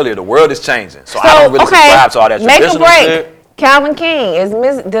said earlier, the world is changing. So I don't really subscribe to all that traditional make a break. shit. Calvin King,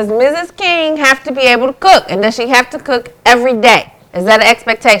 does Mrs. King have to be able to cook? And does she have to cook every day? Is that an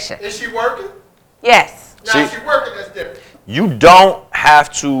expectation? Is she working? Yes. Now, if she's working, that's different. You don't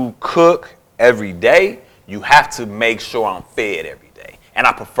have to cook every day. You have to make sure I'm fed every day. And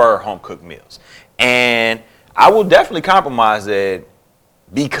I prefer home cooked meals. And I will definitely compromise that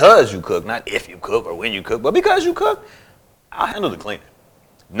because you cook, not if you cook or when you cook, but because you cook, I'll handle the cleaning.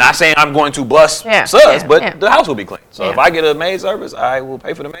 Not saying I'm going to bust suds, but the house will be clean. So if I get a maid service, I will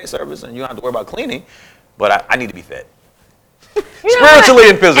pay for the maid service and you don't have to worry about cleaning, but I need to be fed. Spiritually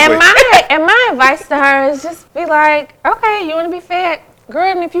and physically. And my advice to her is just be like, okay, you want to be fed? Girl,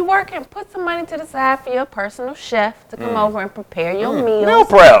 and if you're working, put some money to the side for your personal chef to come over and prepare your meals. Meal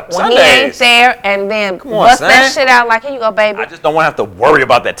prep. When Sundays. he ain't there, and then bust that shit out like, here you go, baby. I just don't want to have to worry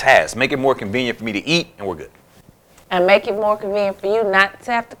about that task. Make it more convenient for me to eat, and we're good. And make it more convenient for you not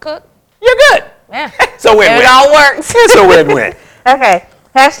to have to cook. You're good. Yeah. So win-win. It all works. It's a win-win. Okay.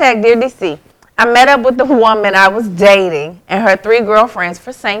 Hashtag Dear DC. I met up with the woman I was dating and her 3 girlfriends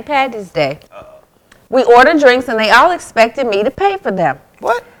for St. Patty's Day. We ordered drinks and they all expected me to pay for them.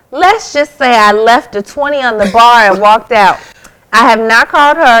 What? Let's just say I left a 20 on the bar and walked out. I have not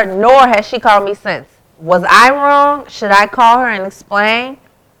called her, nor has she called me since. Was I wrong? Should I call her and explain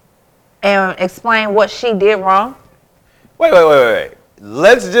what she did wrong? Wait.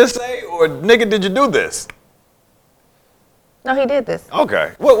 Let's just say, or nigga, did you do this? No, he did this.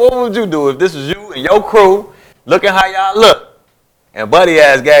 Okay. What would you do if this was you and your crew looking how y'all look? And buddy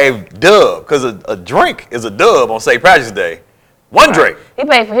ass gave dub, because a drink is a dub on St. Patrick's Day. One drink. He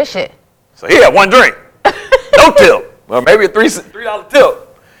paid for his shit. So he had one drink. No tip. Or maybe a $3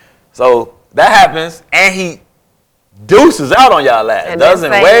 tip. So that happens, and he deuces out on y'all ass.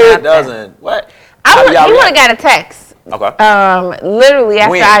 Doesn't wait, doesn't what? He would have got a text. Okay. Literally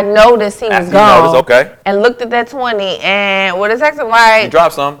after I noticed he was gone. Okay. And looked at that 20 and what is texting like? You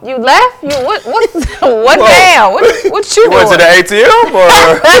dropped some. You left? You what now? What you went to the ATM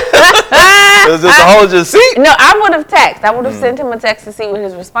or is this a hold your seat? No, I would have texted. I would have sent him a text to see what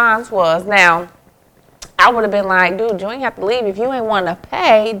his response was. Now, I would have been like, dude, you ain't have to leave. If you ain't want to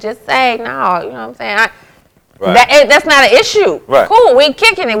pay, just say no. You know what I'm saying? That's not an issue. Right. Cool, we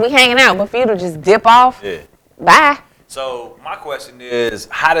kicking it, we hanging out. But for you to just dip off, bye. So my question is,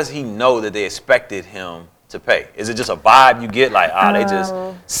 how does he know that they expected him to pay? Is it just a vibe you get, like, they just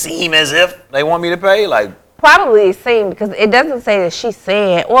seem as if they want me to pay? Like, probably seem, because it doesn't say that she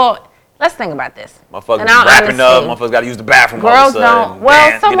said. Well, let's think about this. Motherfuckers wrapping up. Motherfuckers got to use the bathroom. Girls don't.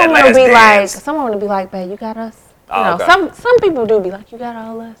 Well, some women will be like, someone will be like, babe, you got us. You know, some people do be like, you got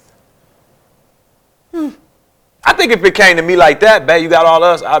all us. I think if it came to me like that, babe, you got all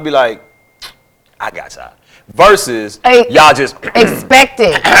us, I'd be like, I got y'all. Versus y'all just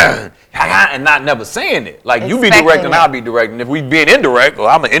expecting and not never saying it. Like you be direct and I'll be direct, and if we being indirect, well,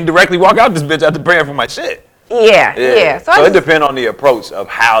 I'm gonna indirectly walk out this bitch after paying for my shit. Yeah. So it depends on the approach of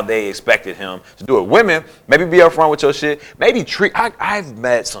how they expected him to do it. Women, maybe be upfront with your shit. Maybe treat. I've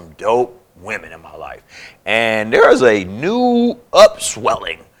met some dope women in my life, and there is a new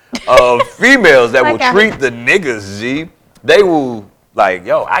upswelling of females that will treat the niggas. G, they will like,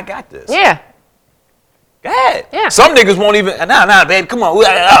 yo, I got this. Yeah. Go ahead. Yeah. Some niggas won't even. Nah, baby, come on.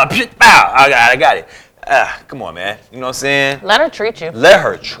 I got it. Come on, man. You know what I'm saying? Let her treat you. Let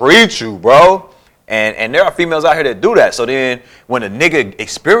her treat you, bro. And there are females out here that do that. So then when a nigga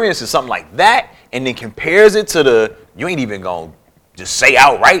experiences something like that and then compares it to you ain't even gonna just say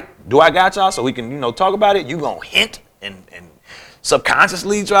outright, do I got y'all? So we can, talk about it. You gonna hint and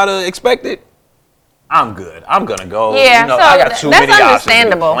subconsciously try to expect it. I'm good. I'm gonna go. Yeah, You know, so I got too that's many options to be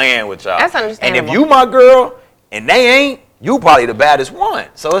understandable. playing with y'all. That's And understandable. if you my girl and they ain't, you probably the baddest one.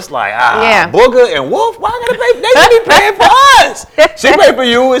 So it's like, Yeah. Booger and Wolf, why I gotta pay? They should be paying for us. She pay for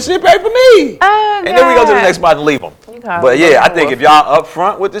you and she pay for me. Oh, And then we go to the God. next spot and leave them. call But it yeah, I Booger think Wolf. if y'all up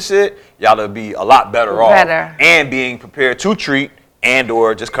front with the shit, y'all will be a lot better off. Better. And being prepared to treat and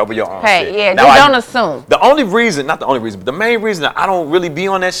or just cover your own Hey, shit. yeah, Now, just don't assume. The only reason, not the only reason, but the main reason that I don't really be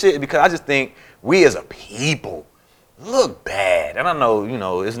on that shit is because I just think we as a people look bad. And I know, you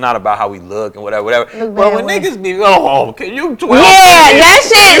know, it's not about how we look and whatever. Look But bad when way. niggas be, oh, can you 12? Yeah, that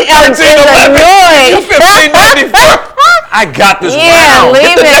shit is annoying. You 15, 94. I got this round.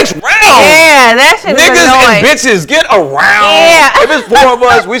 Get the next round. Yeah, that shit is Niggas annoying. and bitches, get around. Yeah. If it's 4 of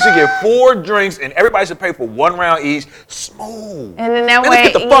us, we should get 4 drinks and everybody should pay for 1 round each. Smooth. And then that Man, way,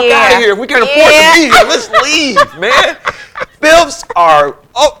 let's get the fuck out of here. If we can't afford to be here, let's leave, man. Fifths are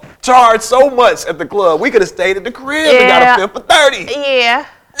upcharged so much at the club. We could have stayed at the crib and got a fifth for 30. Yeah,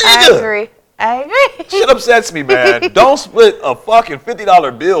 Nigga. I agree. I agree. Shit upsets me, man. Don't split a fucking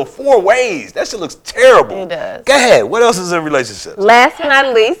 $50 bill 4 ways. That shit looks terrible. It does. Go ahead. What else is in relationships? Last but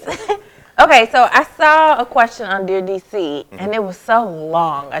not least, okay, so I saw a question on Dear DC, and it was so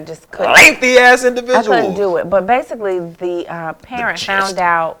long, I just couldn't. Lengthy ass individual. I couldn't do it. But basically, the parent found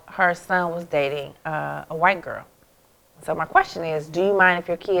out her son was dating a white girl. So my question is, do you mind if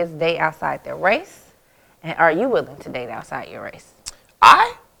your kids date outside their race? And are you willing to date outside your race?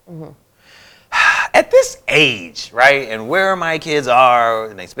 At this age, right, and where my kids are,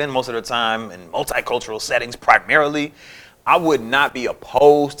 and they spend most of their time in multicultural settings primarily, I would not be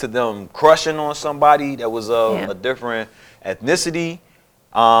opposed to them crushing on somebody that was of a different ethnicity,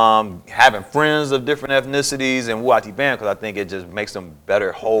 having friends of different ethnicities, and Wuati Bam, because I think it just makes them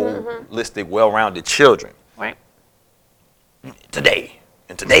better, holistic, well-rounded children. Right. Today,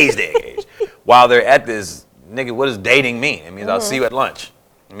 in today's day and age, while they're at this, nigga, what does dating mean? It means I'll see you at lunch.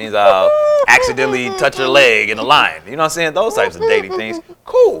 It means I'll accidentally touch your leg in the line. You know what I'm saying? Those types of dating things.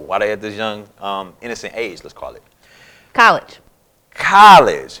 Cool. While they at this young, innocent age, let's call it.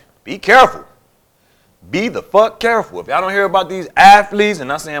 College. Be careful. Be the fuck careful. If y'all don't hear about these athletes, and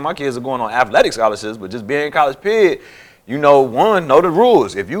not saying my kids are going on athletic scholarships, but just being in college period, you know, one, know the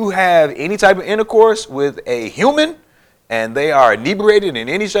rules. If you have any type of intercourse with a human and they are inebriated in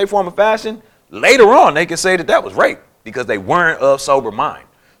any shape, form, or fashion, later on they can say that that was rape because they weren't of sober mind.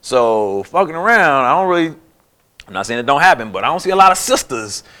 So fucking around, I'm not saying it don't happen, but I don't see a lot of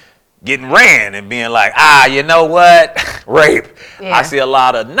sisters getting ran and being like, you know what, rape. Yeah. I see a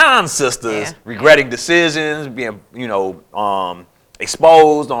lot of non-sisters regretting decisions, being, you know,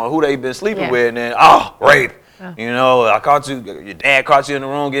 exposed on who they've been sleeping with, and then, rape. You know, I caught you, your dad caught you in the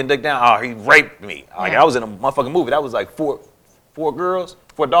room getting dicked down. He raped me. Like, I was in a motherfucking movie. That was like four girls,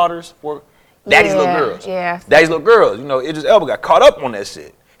 4 daughters, 4 daddy's little girls. Daddy's little girls. You know, Idris Elba got caught up on that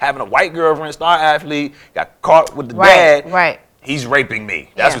shit. Having a white girlfriend, star athlete, got caught with the dad. Right. He's raping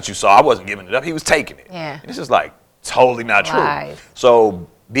me. That's what you saw. I wasn't giving it up. He was taking it. Yeah. And it's just like totally not Lies. true. So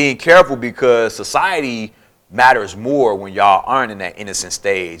being careful because society matters more when y'all aren't in that innocent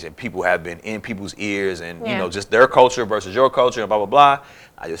stage and people have been in people's ears and you know just their culture versus your culture and blah blah blah.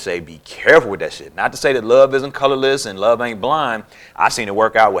 I just say be careful with that shit. Not to say that love isn't colorless and love ain't blind. I've seen it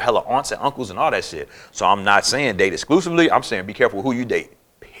work out with hella aunts and uncles and all that shit. So I'm not saying date exclusively. I'm saying be careful with who you date.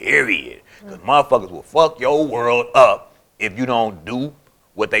 Period. Because motherfuckers will fuck your world up if you don't do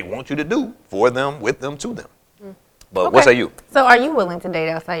what they want you to do for them, with them, to them. But what say you? So are you willing to date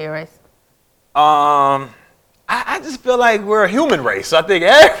outside your race? I just feel like we're a human race. So I think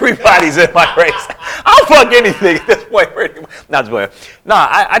everybody's in my race. I'll fuck anything at this point. Not just playing. No,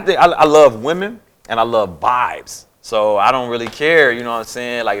 I think I love women and I love vibes. So I don't really care, you know what I'm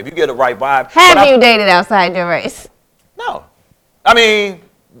saying? Like if you get the right vibe. Have you dated outside your race? No. I mean,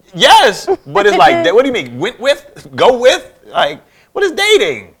 yes, but it's like, what do you mean? Go with? Like, what is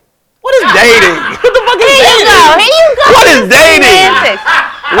dating? What is dating? What the fuck is dating? Here you go. What is dating?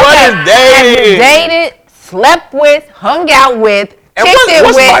 What is dating? Have you dated, slept with, hung out with, and kicked it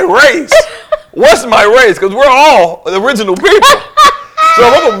what's with? my race? What's my race? Because we're all the original people. So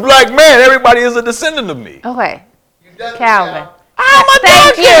if I'm a black man, everybody is a descendant of me. Okay. Calvin.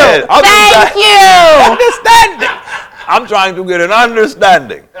 Thank you. Thank you. Understanding. I'm trying to get an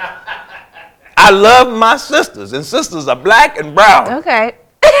understanding. I love my sisters, and sisters are black and brown. Okay.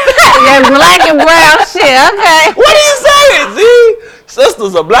 Yeah, black and brown shit. Okay. What are you saying? See?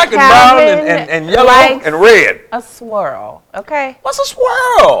 Sisters are black and brown and yellow and red. A swirl. Okay. What's a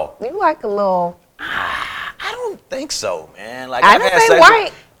swirl? You like a little. I don't think so, man. Like I I've didn't had say sex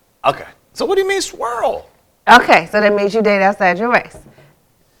white. Okay. So what do you mean swirl? Okay, so that means you date outside your race.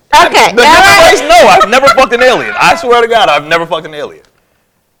 Okay. The different race, no. I've never fucked an alien. I swear to God, I've never fucked an alien.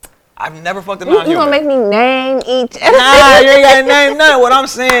 I've never fucked a non-human. You gonna make me name each? Nah, you ain't gotta name none. What I'm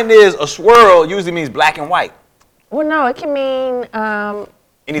saying is a swirl usually means black and white. Well, no, it can mean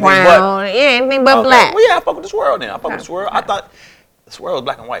Anything brown. but. Yeah, anything but Okay. black. Well, yeah, I fuck with the swirl then. I fuck with the swirl. I thought the swirl was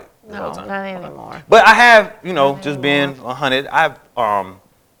black and white. No, not anymore. But I have, just being 100, I'm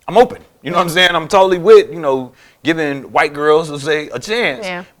open. You know what I'm saying? I'm totally with, giving white girls, let's say, a chance.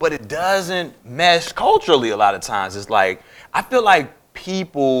 Yeah. But it doesn't mesh culturally a lot of times. It's like, I feel like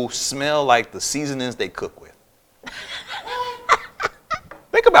people smell like the seasonings they cook with.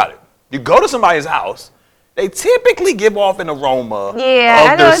 Think about it. You go to somebody's house, they typically give off an aroma of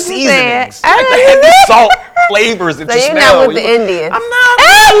their seasonings. Like the heavy salt flavors that So you you're smell. not with the Indians. I'm not.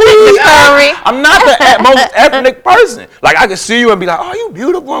 Sorry. I'm not the most ethnic person. Like I can see you and be like, "Oh, you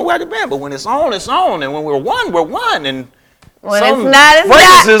beautiful and well band," but when it's on, it's on, and when we're one, we're one, and when some it's not, it's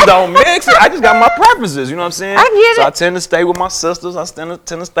fragrances not. don't mix. I just got my preferences. You know what I'm saying? I get so it. I tend to stay with my sisters. I tend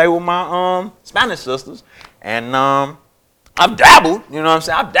to stay with my Spanish sisters, and I've dabbled. You know what I'm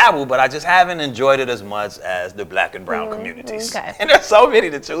saying? I've dabbled, but I just haven't enjoyed it as much as the black and brown communities. Okay. And there's so many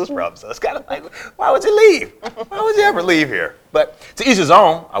to choose from. So it's kind of like, why would you leave? Why would you ever leave here? But to each his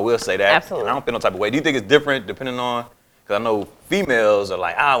own, I will say that. Absolutely. And I don't feel no type of way. Do you think it's different depending on, because I know females are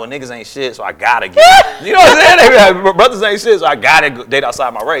like, well, niggas ain't shit, so I gotta get it. You know what I'm saying? They be like, brothers ain't shit, so I gotta date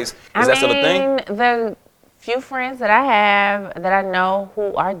outside my race. Is that still a thing? The few friends that I have that I know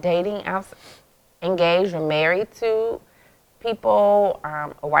who are dating, engaged or married to people,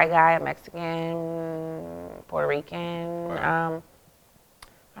 a white guy, a Mexican, Puerto Rican, are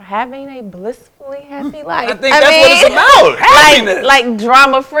having a blissfully happy life. I think that's what it's about. Happiness. Like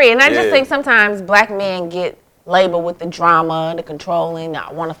drama free. And I just Yeah. think sometimes black men get labeled with the drama, the controlling,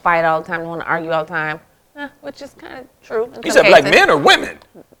 I want to fight all the time, want to argue all the time, which is kind of true. in You some said black cases. men or women?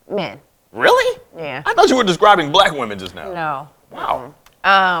 Men. Really? Yeah. I thought you were describing black women just now. No. Wow.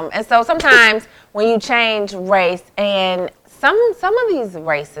 And so sometimes when you change race, and some of these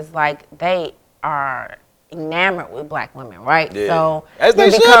races, like they are enamored with black women, right? Yeah. So As they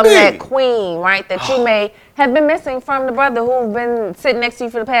you should become be. that queen, right? That you may have been missing from the brother who's been sitting next to you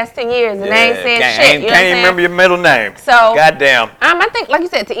for the past 10 years and they ain't said shit. You know what I'm Can't even remember your middle name. So goddamn. I think, like you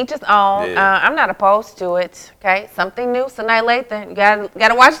said, to each his own. Yeah. I'm not opposed to it. Okay, something new. So night later, you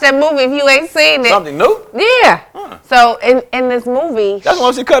gotta watch that movie if you ain't seen it. Something new? Yeah. So in this movie, That's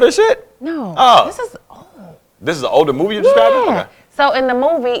when she cut her shit? no. Oh. This is an older movie you're describing? yeah. Okay. So in the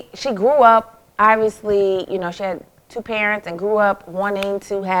movie, she grew up. Obviously, she had two parents and grew up wanting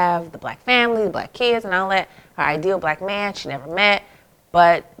to have the black family, the black kids, and all that. Her ideal black man she never met,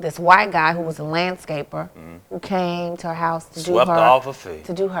 but this white guy who was a landscaper who came to her house to Swept do her off her feet.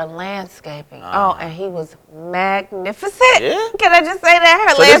 to do her landscaping. Oh, and he was magnificent. Yeah? Can I just say that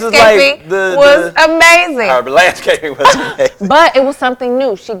her So this is landscaping like was amazing. Her landscaping was amazing. But it was something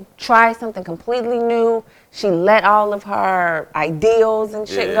new. She tried something completely new. She let all of her ideals and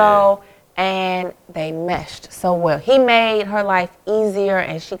shit go, and they meshed so well. He made her life easier,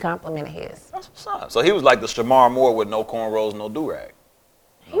 and she complimented his. That's what's up. So he was like the Shamar Moore with no cornrows, no do-rag.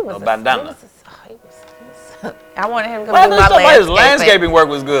 No bandana. I wanted him to come Well, do you my talking about his landscaping. landscaping work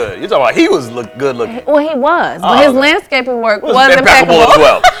was good. You talking about he was good looking. Well, he was, but Oh, his okay. landscaping work was impeccable impeccable. as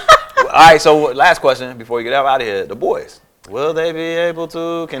well. All right, so last question before you get out of here. The boys, will they be able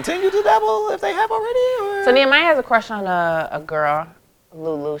to continue to dabble if they have already? Or? So Nehemiah has a crush on a girl,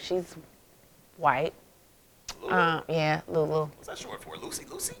 Lulu. She's white. Yeah, Lulu. What's that short for? Lucy?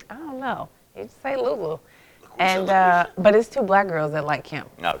 I don't know. You just say Lulu. And but it's two black girls that like him.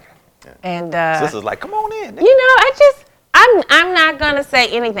 Okay. Yeah. And Sister's like, come on in. I'm not gonna say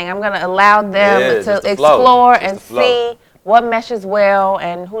anything. I'm gonna allow them just to the flow. explore Just and the flow. see what meshes well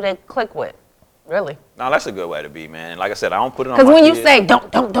and who they click with. Really. No, that's a good way to be, man. And like I said, I don't put it on Because my when you kids. say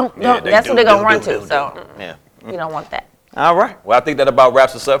don't, that's what they're gonna run to. So Yeah. you don't want that. All right. Well, I think that about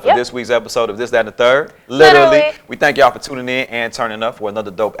wraps us up for this week's episode of This, That, and the Third. Literally. We thank y'all for tuning in and turning up for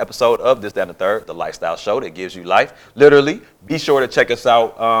another dope episode of This, That, and the Third, the lifestyle show that gives you life. Literally. Be sure to check us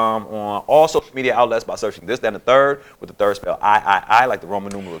out on all social media outlets by searching This, That, and the Third with the third spell I, like the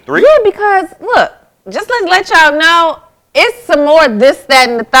Roman numeral 3. Yeah, because look, just let y'all know, it's some more this, that,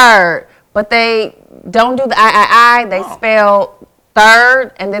 and the third, but they don't do the I. They spell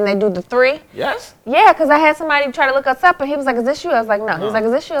third, and then they do the 3. Yes? Yeah, because I had somebody try to look us up, and he was like, is this you? I was like, no. He was like,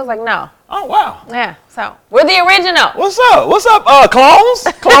 is this you? I was like, no. Oh, wow. Yeah, so we're the original. What's up? What's up, clones?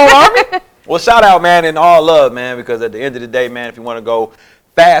 Clone Army? Well, shout out, man, and all love, man, because at the end of the day, man, if you want to go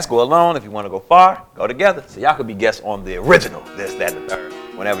fast, go alone. If you want to go far, go together. So y'all could be guests on the original This, That, and the Third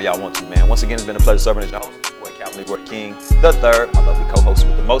whenever y'all want to, man. Once again, it's been a pleasure serving as your host. Boy, Calvin Leroy King the third, my lovely co-host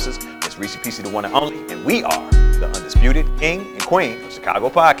with the mostest, Miss Rici Pieci, the one and only, and we are the Undisputed King and Queen of Chicago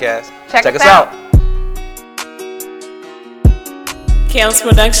podcast. Check us out.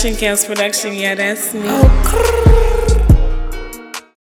 Chaos Production, yeah, that's me.